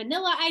 there's a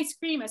vanilla ice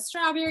cream, a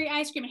strawberry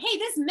ice cream. Hey,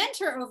 this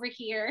mentor over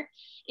here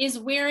is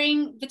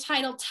wearing the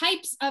title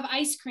Types of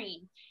Ice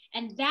Cream.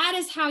 And that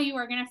is how you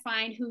are going to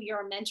find who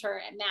your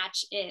mentor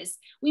match is.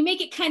 We make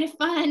it kind of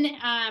fun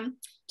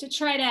to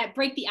try to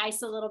break the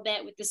ice a little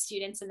bit with the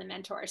students and the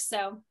mentors.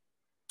 So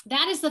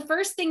that is the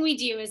first thing we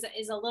do is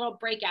a little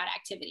breakout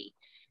activity.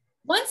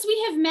 Once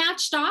we have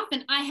matched off,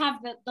 and I have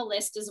the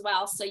list as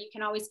well, so you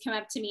can always come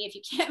up to me if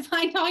you can't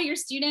find all your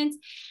students.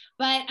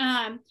 But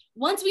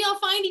once we all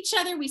find each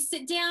other, we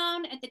sit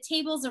down at the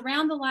tables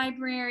around the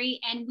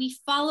library and we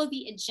follow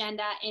the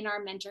agenda in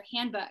our mentor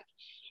handbook.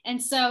 And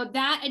so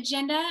that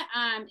agenda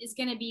is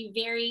going to be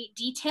very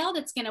detailed.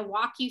 It's going to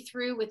walk you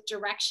through with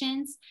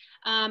directions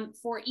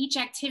for each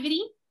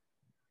activity.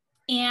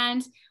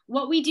 And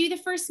what we do the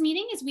first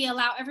meeting is we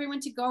allow everyone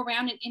to go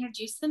around and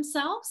introduce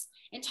themselves.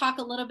 and talk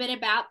a little bit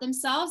about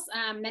themselves.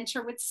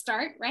 Mentor would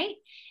start, right?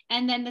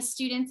 And then the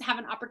students have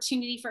an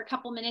opportunity for a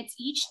couple minutes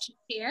each to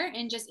share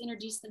and just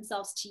introduce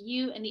themselves to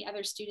you and the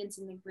other students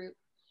in the group.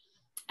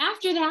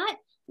 After that,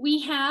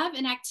 we have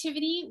an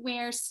activity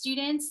where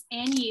students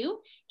and you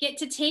get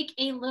to take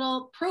a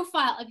little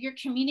profile of your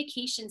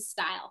communication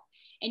style.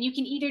 And you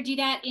can either do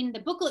that in the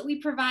booklet we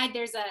provide.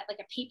 There's like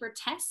a paper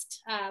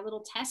test, a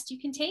little test you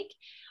can take,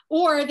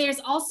 or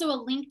there's also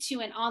a link to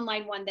an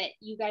online one that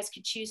you guys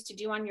could choose to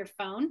do on your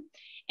phone.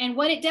 And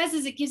what it does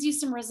is it gives you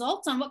some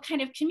results on what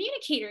kind of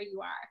communicator you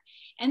are.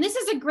 And this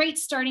is a great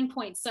starting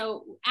point.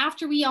 So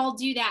after we all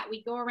do that,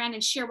 we go around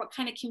and share what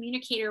kind of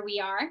communicator we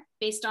are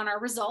based on our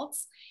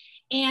results.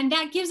 And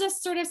that gives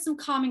us sort of some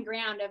common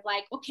ground of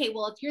like, okay,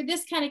 well, if you're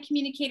this kind of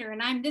communicator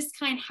and I'm this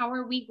kind, how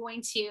are we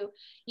going to,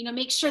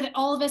 make sure that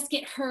all of us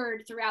get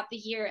heard throughout the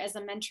year as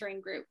a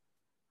mentoring group?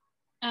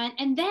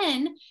 And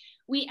then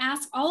we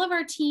ask all of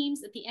our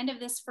teams at the end of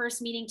this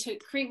first meeting to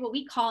create what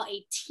we call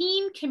a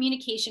team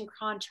communication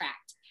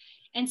contract.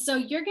 And so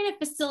you're going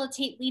to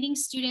facilitate leading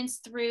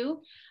students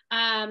through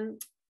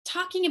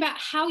talking about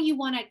how you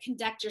want to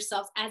conduct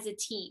yourselves as a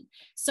team.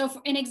 So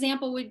for an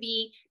example would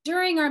be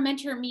during our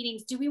mentor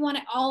meetings, do we want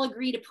to all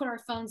agree to put our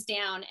phones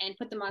down and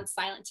put them on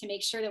silent to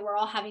make sure that we're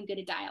all having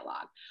good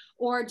dialogue?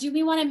 Or do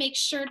we want to make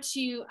sure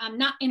to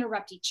not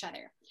interrupt each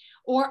other?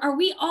 Or are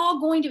we all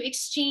going to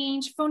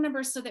exchange phone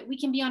numbers so that we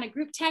can be on a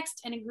group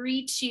text and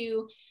agree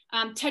to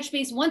touch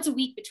base once a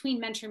week between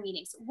mentor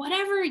meetings?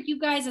 Whatever you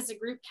guys as a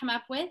group come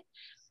up with,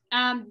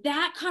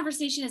 that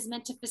conversation is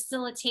meant to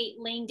facilitate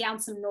laying down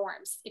some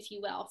norms, if you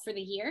will, for the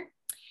year.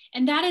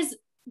 And that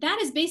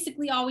is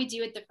basically all we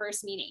do at the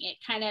first meeting. It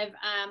kind of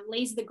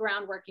lays the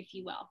groundwork, if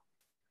you will.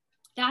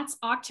 That's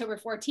October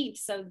 14th,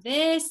 so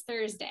this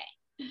Thursday.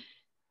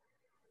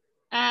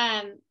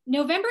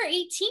 November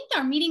 18th,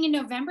 our meeting in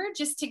November,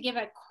 just to give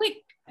a quick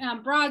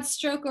broad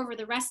stroke over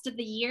the rest of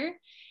the year,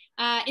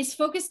 is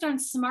focused on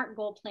SMART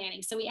goal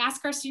planning. So we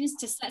ask our students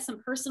to set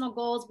some personal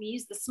goals. We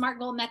use the SMART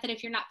goal method.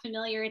 If you're not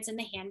familiar, it's in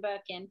the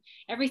handbook and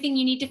everything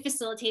you need to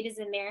facilitate is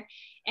in there.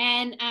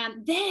 And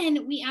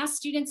then we ask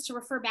students to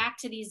refer back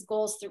to these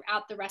goals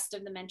throughout the rest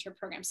of the mentor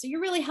program. So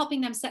you're really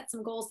helping them set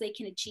some goals they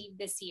can achieve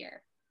this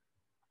year.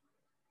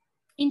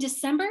 In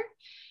December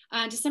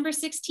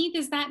 16th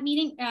is that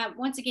meeting.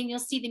 Once again, you'll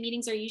see the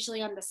meetings are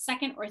usually on the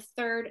second or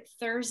third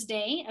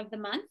Thursday of the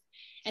month.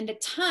 And the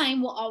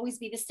time will always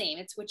be the same.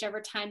 It's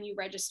whichever time you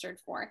registered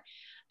for.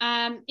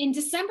 In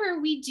December,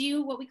 we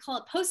do what we call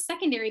a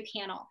post-secondary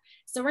panel.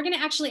 So we're going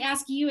to actually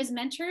ask you as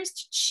mentors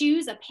to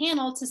choose a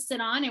panel to sit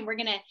on, and we're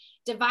going to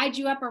divide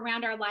you up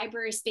around our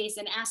library space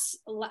and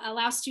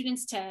allow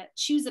students to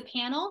choose a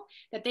panel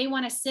that they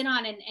want to sit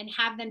on and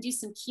have them do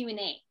some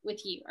Q&A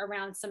with you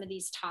around some of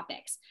these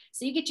topics.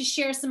 So you get to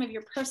share some of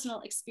your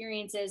personal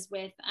experiences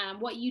with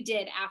what you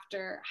did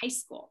after high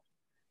school.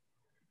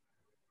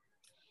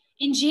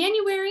 In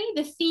January,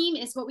 the theme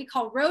is what we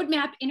call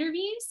roadmap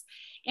interviews.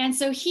 And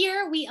so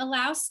here we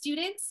allow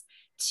students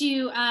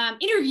to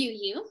interview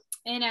you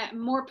in a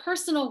more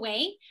personal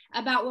way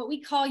about what we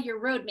call your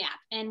roadmap.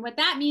 And what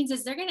that means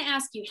is they're going to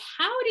ask you,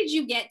 how did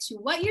you get to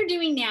what you're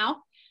doing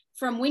now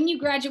from when you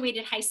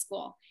graduated high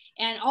school?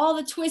 And all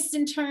the twists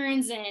and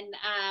turns and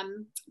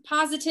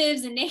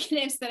positives and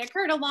negatives that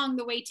occurred along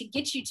the way to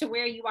get you to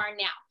where you are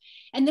now.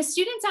 And the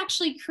students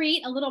actually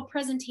create a little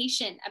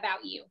presentation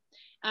about you.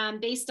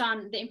 Based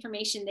on the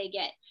information they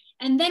get.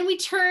 And then we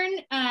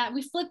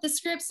flip the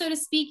script, so to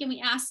speak, and we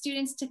ask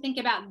students to think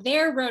about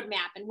their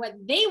roadmap and what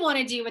they want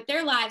to do with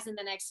their lives in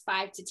the next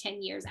 5 to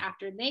 10 years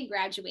after they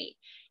graduate.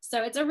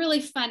 So it's a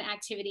really fun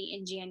activity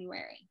in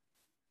January.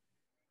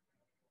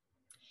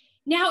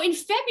 Now in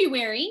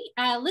February,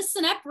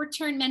 listen up,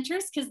 return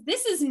mentors, because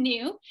this is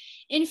new.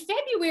 In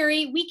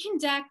February, we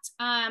conduct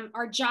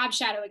our job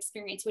shadow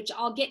experience, which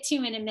I'll get to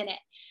in a minute.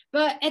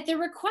 But at the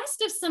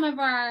request of some of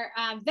our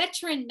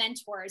veteran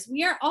mentors,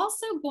 we are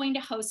also going to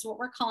host what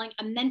we're calling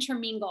a mentor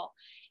mingle.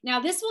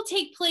 Now, this will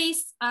take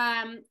place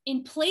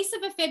in place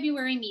of a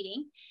February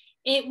meeting.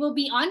 It will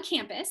be on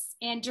campus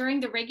and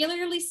during the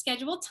regularly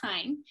scheduled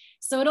time.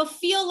 So it'll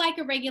feel like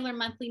a regular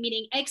monthly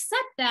meeting,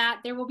 except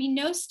that there will be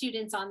no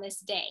students on this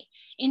day.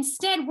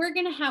 Instead, we're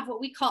going to have what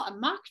we call a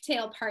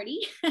mocktail party.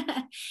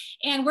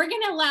 And we're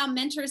going to allow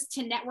mentors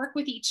to network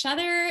with each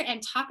other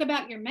and talk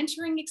about your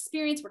mentoring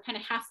experience. We're kind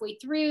of halfway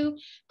through,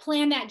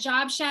 plan that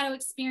job shadow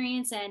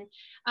experience, and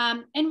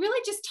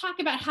really just talk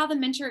about how the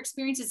mentor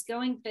experience is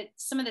going. That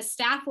some of the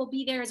staff will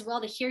be there as well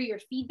to hear your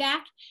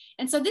feedback.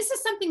 And so this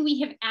is something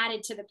we have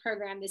added to the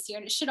program this year,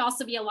 and it should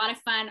also be a lot of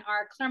fun.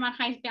 Our Clairemont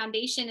High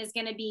Foundation is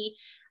going to be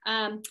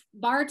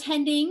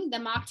bartending the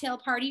mocktail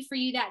party for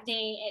you that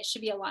day. It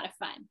should be a lot of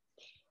fun.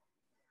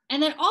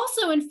 And then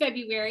also in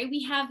February,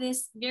 we have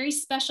this very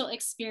special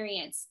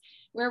experience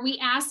where we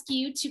ask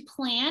you to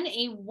plan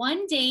a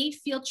one-day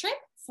field trip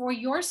for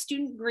your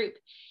student group.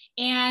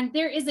 And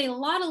there is a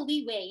lot of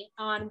leeway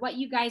on what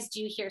you guys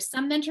do here.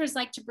 Some mentors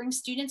like to bring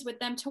students with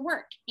them to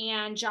work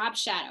and job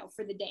shadow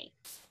for the day.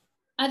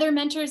 Other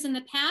mentors in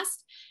the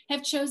past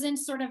have chosen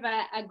sort of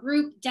a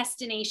group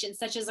destination,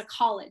 such as a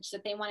college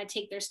that they want to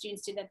take their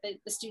students to, that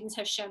the students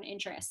have shown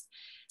interest.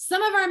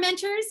 Some of our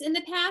mentors in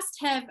the past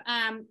have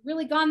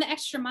really gone the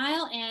extra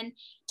mile and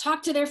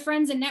talked to their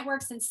friends and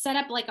networks and set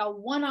up like a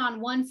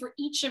one-on-one for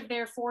each of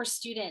their 4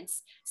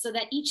 students, so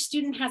that each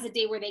student has a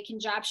day where they can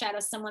job shadow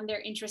someone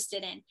they're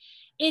interested in.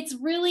 It's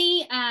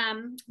really,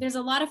 there's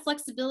a lot of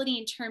flexibility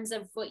in terms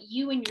of what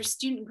you and your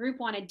student group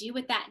want to do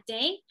with that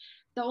day.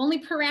 The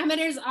only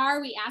parameters are,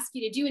 we ask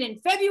you to do it in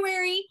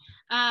February.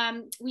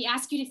 We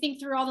ask you to think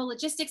through all the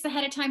logistics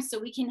ahead of time so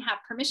we can have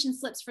permission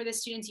slips for the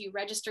students. You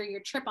register your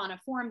trip on a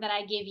form that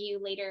I give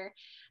you later,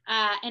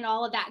 and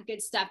all of that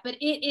good stuff. But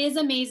it is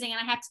amazing.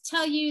 And I have to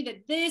tell you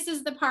that this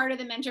is the part of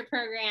the mentor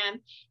program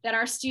that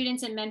our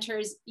students and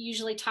mentors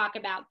usually talk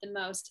about the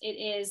most. It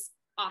is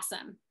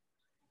awesome.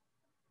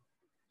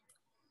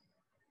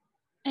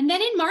 And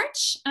then in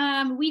March,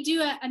 we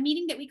do a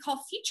meeting that we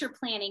call future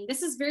planning.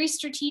 This is very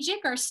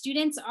strategic. Our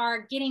students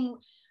are getting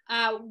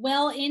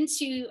well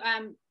into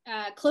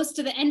close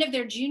to the end of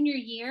their junior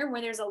year,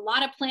 where there's a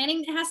lot of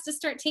planning that has to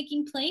start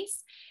taking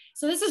place.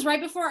 So this is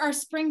right before our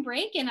spring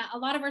break, and a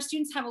lot of our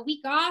students have a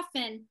week off,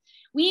 and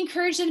we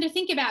encourage them to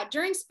think about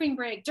during spring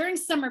break, during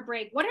summer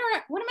break, what am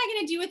I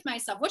going to do with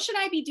myself? What should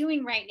I be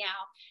doing right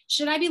now?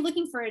 Should I be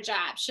looking for a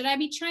job? Should I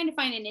be trying to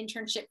find an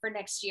internship for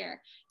next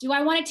year? Do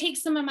I want to take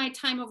some of my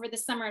time over the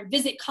summer and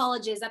visit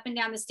colleges up and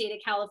down the state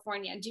of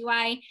California? Do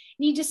I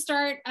need to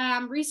start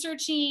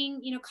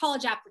researching,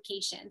 college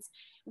applications?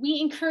 We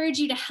encourage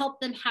you to help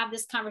them have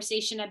this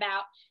conversation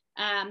about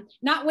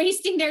not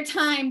wasting their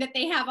time that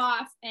they have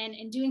off,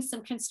 and doing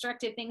some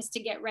constructive things to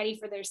get ready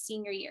for their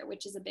senior year,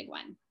 which is a big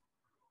one.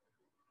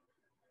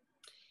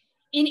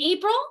 In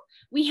April,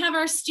 we have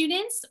our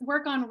students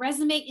work on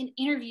resume and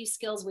interview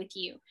skills with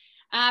you.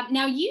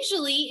 Now,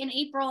 usually in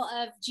April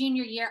of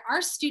junior year,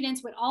 our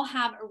students would all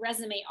have a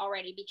resume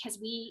already, because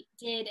we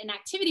did an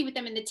activity with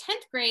them in the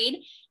 10th grade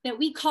that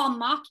we call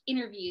mock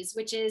interviews,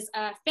 which is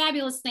a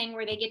fabulous thing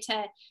where they get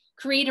to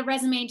create a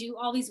resume, do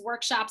all these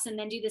workshops, and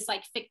then do this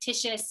like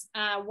fictitious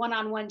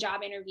one-on-one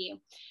job interview.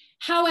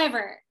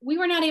 However, we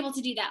were not able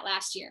to do that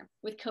last year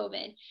with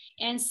COVID.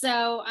 And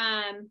so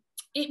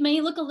it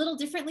may look a little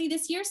differently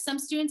this year. Some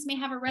students may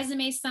have a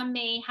resume, some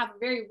may have a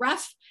very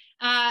rough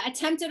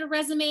attempt at a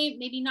resume,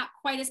 maybe not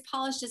quite as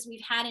polished as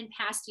we've had in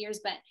past years,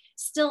 but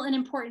still an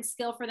important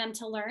skill for them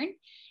to learn.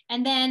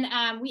 And then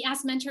we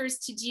ask mentors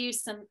to do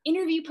some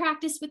interview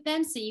practice with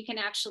them, so you can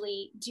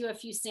actually do a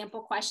few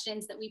sample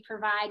questions that we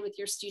provide with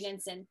your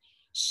students and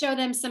show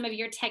them some of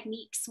your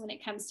techniques when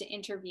it comes to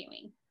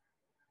interviewing.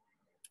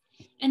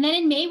 And then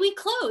in May, we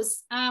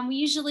close. We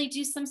usually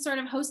do some sort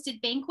of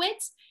hosted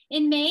banquet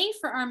in May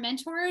for our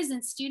mentors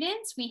and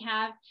students. We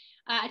have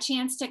a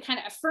chance to kind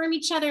of affirm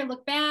each other,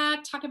 look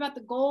back, talk about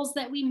the goals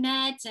that we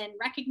met, and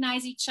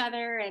recognize each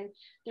other. And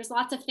there's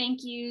lots of thank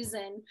yous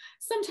and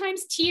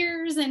sometimes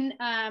tears, and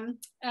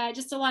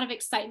just a lot of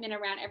excitement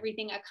around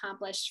everything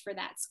accomplished for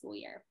that school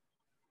year.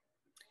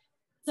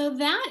 So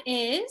that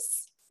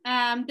is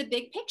the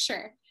big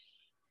picture.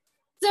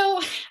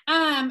 So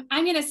I'm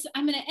gonna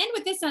end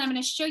with this, and I'm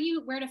gonna show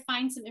you where to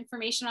find some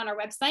information on our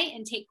website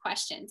and take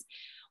questions.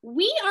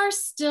 We are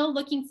still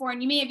looking for,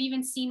 and you may have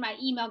even seen my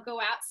email go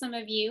out, some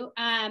of you.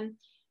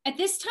 At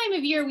this time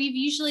of year, we've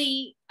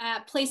usually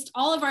placed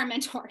all of our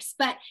mentors,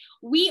 but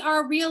we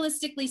are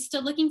realistically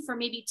still looking for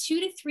maybe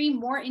 2 to 3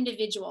 more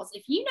individuals.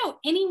 If you know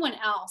anyone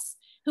else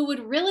who would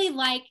really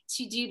like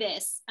to do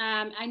this,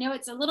 I know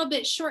it's a little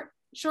bit short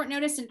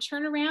notice and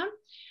turnaround,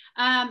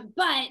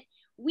 but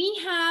we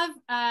have,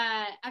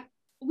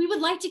 we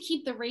would like to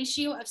keep the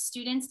ratio of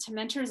students to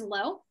mentors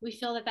low. We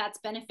feel that that's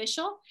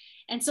beneficial.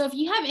 And so if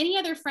you have any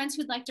other friends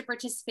who'd like to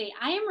participate,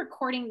 I am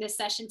recording this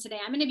session today.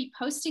 I'm going to be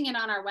posting it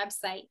on our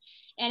website.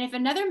 And if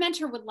another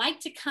mentor would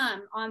like to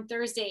come on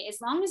Thursday, as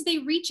long as they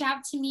reach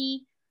out to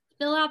me,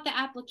 fill out the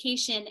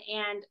application,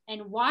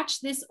 and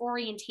watch this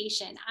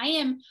orientation, I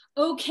am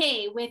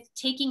okay with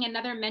taking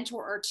another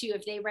mentor or 2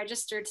 if they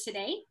registered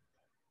today.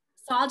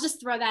 So I'll just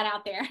throw that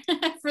out there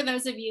for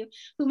those of you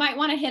who might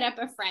want to hit up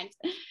a friend.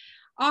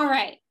 All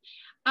right.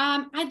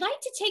 I'd like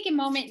to take a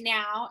moment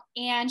now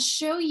and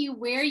show you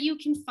where you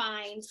can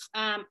find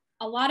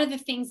a lot of the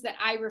things that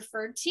I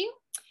referred to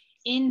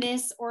in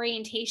this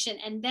orientation.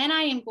 And then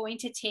I am going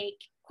to take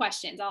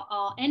questions.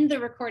 I'll end the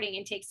recording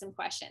and take some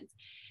questions.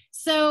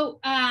 So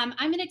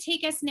I'm going to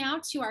take us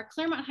now to our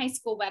Clairemont High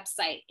School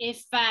website.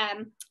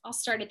 I'll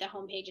start at the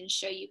homepage and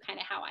show you kind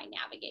of how I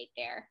navigate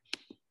there.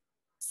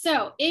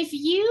 So if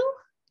you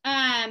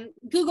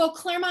Google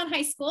Clairemont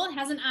High School, it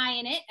has an I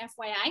in it,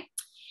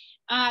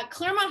 FYI.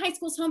 Clairemont High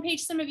School's homepage,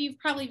 some of you have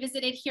probably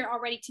visited here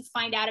already to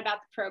find out about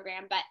the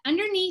program, but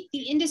underneath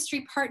the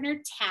Industry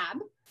Partner tab,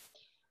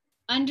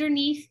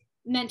 underneath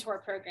Mentor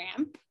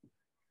Program,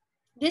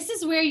 this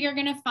is where you're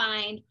going to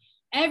find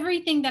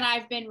everything that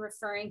I've been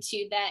referring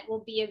to that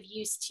will be of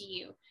use to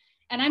you.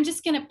 And I'm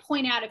just going to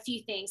point out a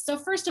few things. So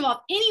first of all,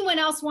 if anyone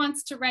else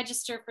wants to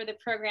register for the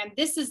program,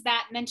 this is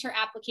that mentor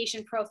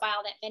application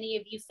profile that many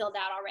of you filled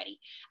out already.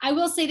 I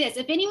will say this,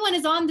 if anyone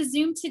is on the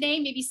Zoom today,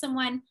 maybe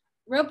someone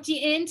roped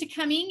you into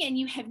coming and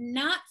you have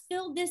not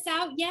filled this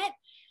out yet,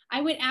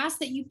 I would ask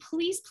that you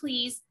please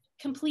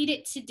complete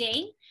it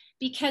today,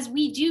 because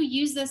we do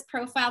use this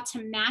profile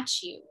to match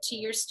you to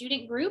your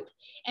student group.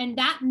 And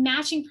that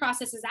matching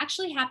process is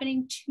actually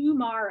happening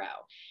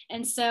tomorrow.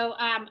 And so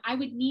I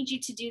would need you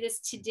to do this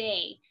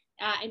today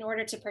in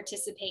order to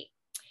participate.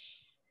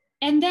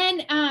 And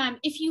then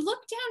if you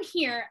look down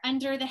here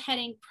under the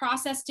heading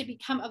process to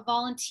become a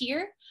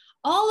volunteer,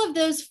 all of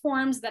those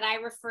forms that I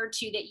referred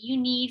to that you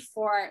need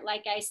for,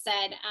 like I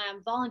said,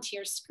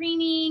 volunteer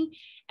screening,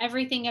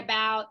 everything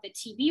about the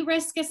TB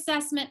risk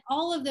assessment,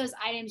 all of those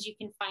items you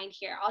can find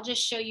here. I'll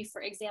just show you,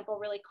 for example,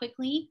 really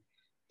quickly,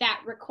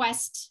 that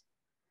request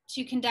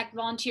to conduct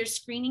volunteer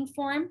screening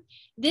form.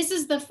 This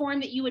is the form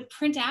that you would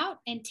print out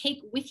and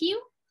take with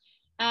you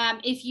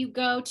if you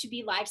go to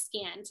be live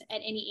scanned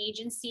at any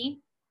agency.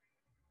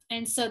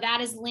 And so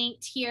that is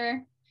linked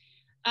here.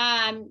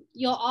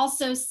 You'll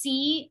also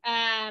see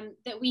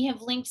that we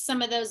have linked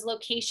some of those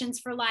locations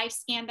for live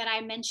scan that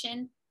I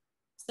mentioned.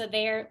 So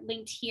they're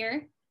linked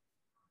here.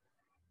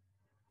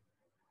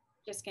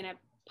 Just gonna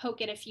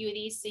poke at a few of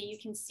these so you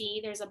can see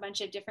there's a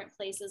bunch of different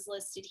places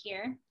listed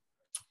here.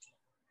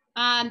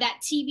 That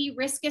TB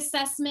risk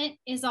assessment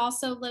is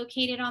also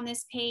located on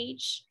this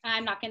page.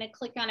 I'm not gonna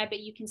click on it,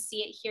 but you can see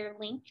it here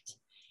linked.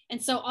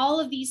 And so all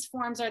of these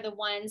forms are the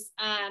ones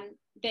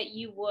that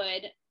you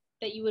would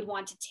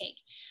want to take.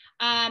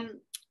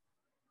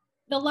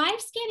 The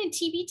live scan and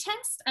TB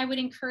test, I would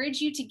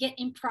encourage you to get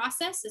in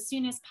process as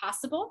soon as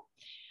possible.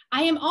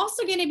 I am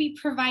also going to be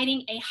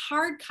providing a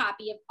hard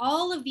copy of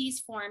all of these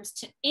forms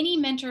to any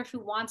mentor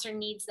who wants or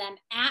needs them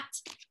at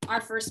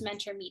our first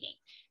mentor meeting.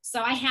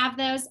 So I have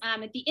those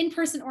at the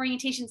in-person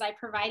orientations. I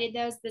provided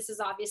those. This is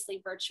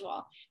obviously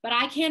virtual, but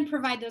I can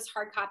provide those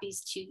hard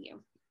copies to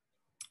you.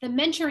 The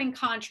mentoring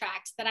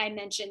contract that I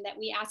mentioned that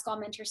we ask all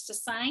mentors to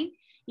sign,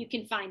 you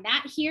can find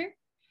that here.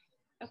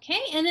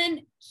 Okay, and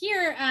then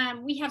here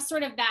we have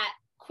sort of that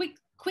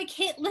quick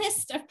hit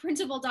list of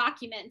printable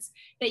documents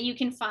that you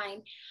can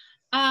find.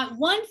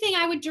 One thing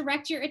I would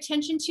direct your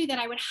attention to that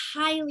I would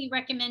highly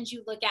recommend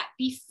you look at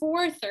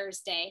before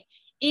Thursday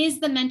is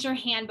the mentor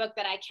handbook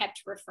that I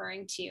kept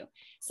referring to.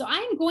 So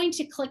I'm going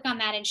to click on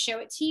that and show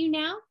it to you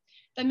now.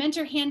 The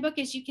mentor handbook,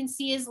 as you can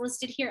see, is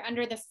listed here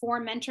under the 4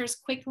 mentors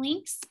quick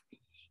links.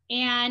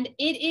 And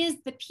it is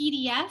the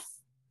PDF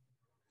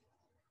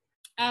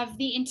of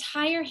the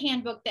entire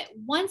handbook that,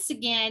 once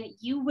again,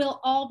 you will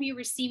all be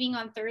receiving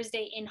on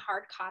Thursday in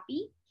hard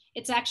copy.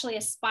 It's actually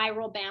a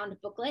spiral bound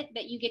booklet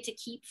that you get to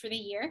keep for the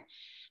year.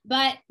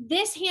 But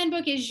this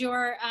handbook is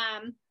your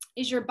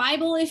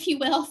Bible, if you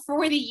will,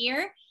 for the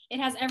year. It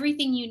has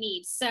everything you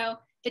need. So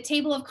the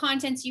table of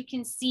contents you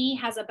can see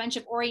has a bunch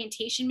of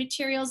orientation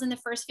materials in the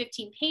first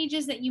 15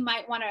 pages that you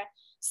might want to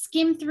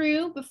skim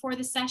through before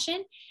the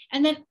session.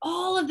 And then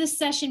all of the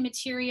session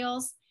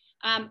materials,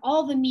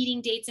 all the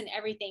meeting dates and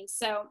everything.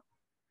 So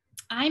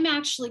I'm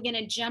actually going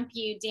to jump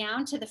you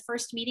down to the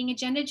first meeting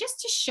agenda just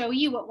to show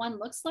you what one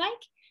looks like.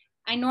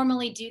 I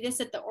normally do this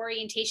at the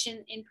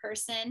orientation in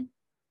person.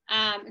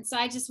 And so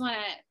I just want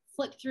to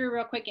flip through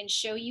real quick and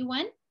show you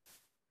one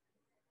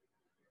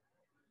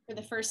for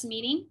the first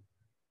meeting.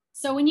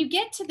 So when you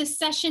get to the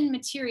session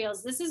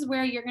materials, this is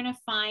where you're going to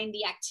find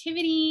the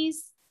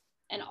activities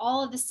and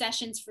all of the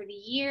sessions for the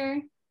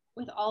year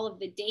with all of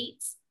the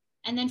dates.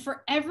 And then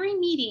for every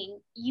meeting,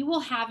 you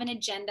will have an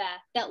agenda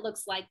that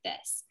looks like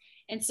this.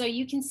 And so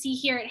you can see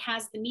here, it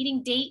has the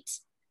meeting date.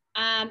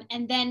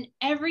 And then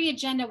every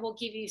agenda will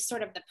give you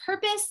sort of the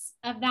purpose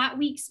of that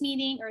week's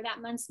meeting or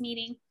that month's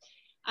meeting,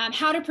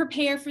 how to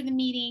prepare for the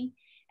meeting.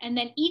 And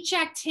then each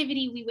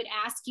activity we would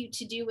ask you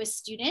to do with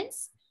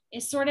students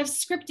is sort of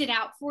scripted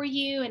out for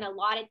you in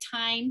allotted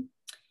time.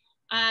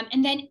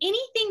 And then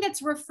anything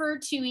that's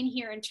referred to in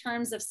here in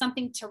terms of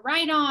something to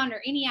write on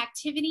or any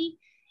activity,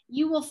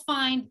 you will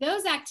find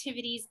those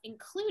activities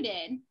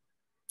included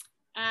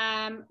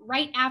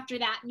right after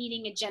that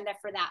meeting agenda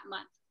for that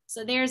month.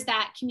 So there's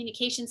that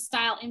communication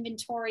style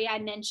inventory I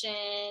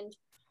mentioned.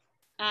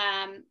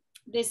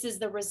 This is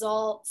the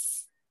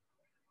results.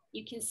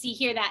 You can see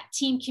here that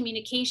team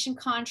communication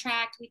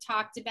contract we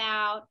talked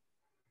about.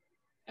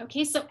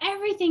 Okay, so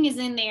everything is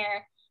in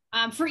there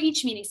for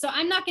each meeting. So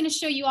I'm not going to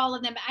show you all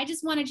of them, but I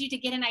just wanted you to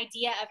get an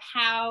idea of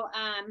how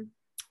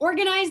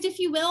organized, if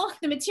you will,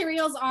 the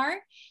materials are,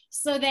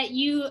 so that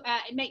you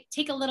it may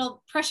take a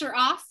little pressure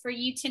off for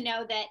you to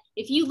know that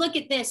if you look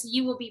at this,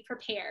 you will be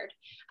prepared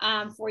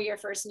for your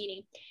first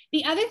meeting.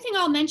 The other thing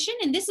I'll mention,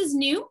 and this is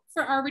new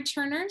for our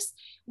returners,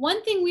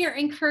 one thing we are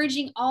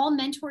encouraging all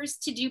mentors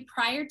to do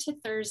prior to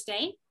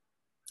Thursday,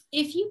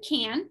 if you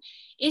can,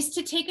 is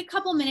to take a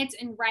couple minutes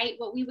and write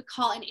what we would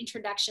call an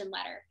introduction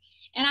letter.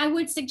 And I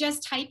would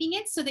suggest typing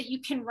it so that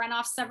you can run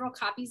off several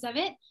copies of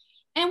it.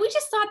 And we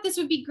just thought this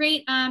would be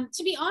great.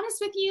 To be honest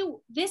with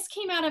you, this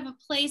came out of a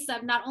place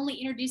of not only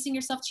introducing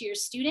yourself to your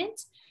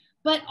student,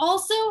 but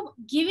also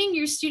giving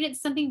your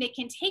students something they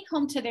can take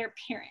home to their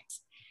parent.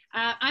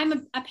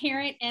 I'm a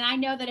parent, and I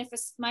know that if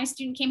my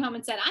student came home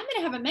and said, I'm going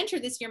to have a mentor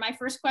this year, my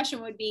first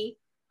question would be,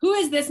 who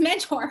is this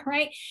mentor,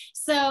 right?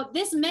 So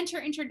this mentor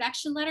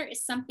introduction letter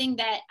is something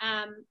that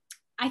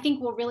I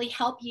think will really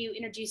help you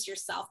introduce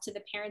yourself to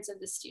the parents of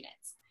the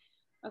students.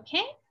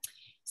 Okay,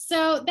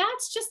 so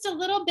that's just a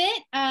little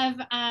bit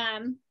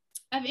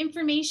of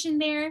information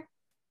there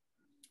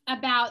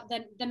about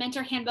the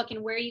mentor handbook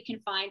and where you can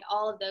find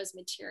all of those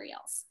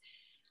materials.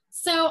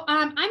 So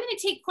I'm going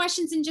to take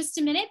questions in just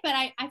a minute, but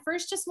I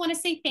first just want to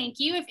say thank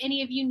you if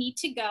any of you need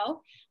to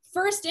go.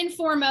 First and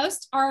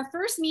foremost, our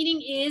first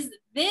meeting is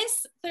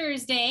this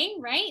Thursday,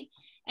 right?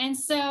 And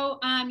so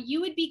you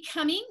would be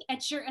coming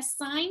at your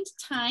assigned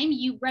time.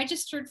 You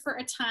registered for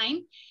a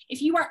time.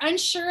 If you are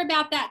unsure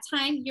about that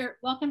time, you're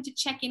welcome to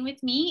check in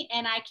with me,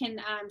 and I can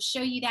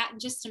show you that in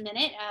just a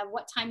minute,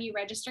 what time you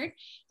registered.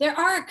 There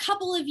are a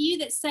couple of you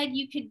that said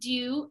you could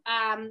do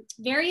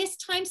various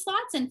time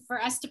slots and for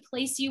us to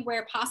place you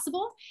where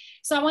possible.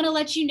 So I want to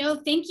let you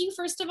know, thank you,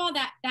 first of all,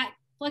 that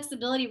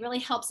flexibility really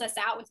helps us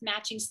out with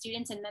matching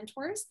students and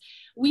mentors.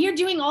 We are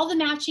doing all the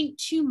matching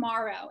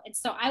tomorrow. And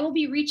so I will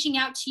be reaching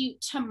out to you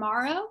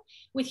tomorrow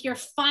with your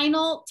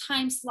final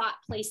time slot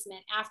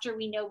placement after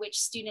we know which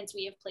students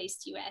we have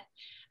placed you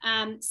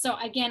with. So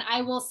again,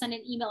 I will send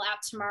an email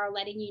out tomorrow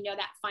letting you know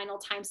that final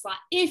time slot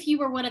if you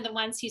were one of the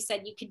ones who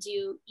said you could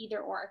do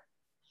either or.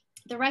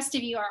 The rest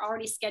of you are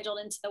already scheduled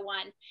into the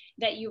one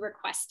that you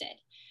requested.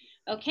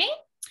 Okay.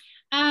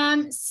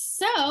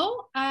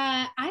 So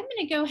I'm going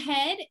to go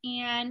ahead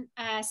and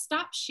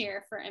stop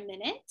share for a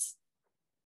minute.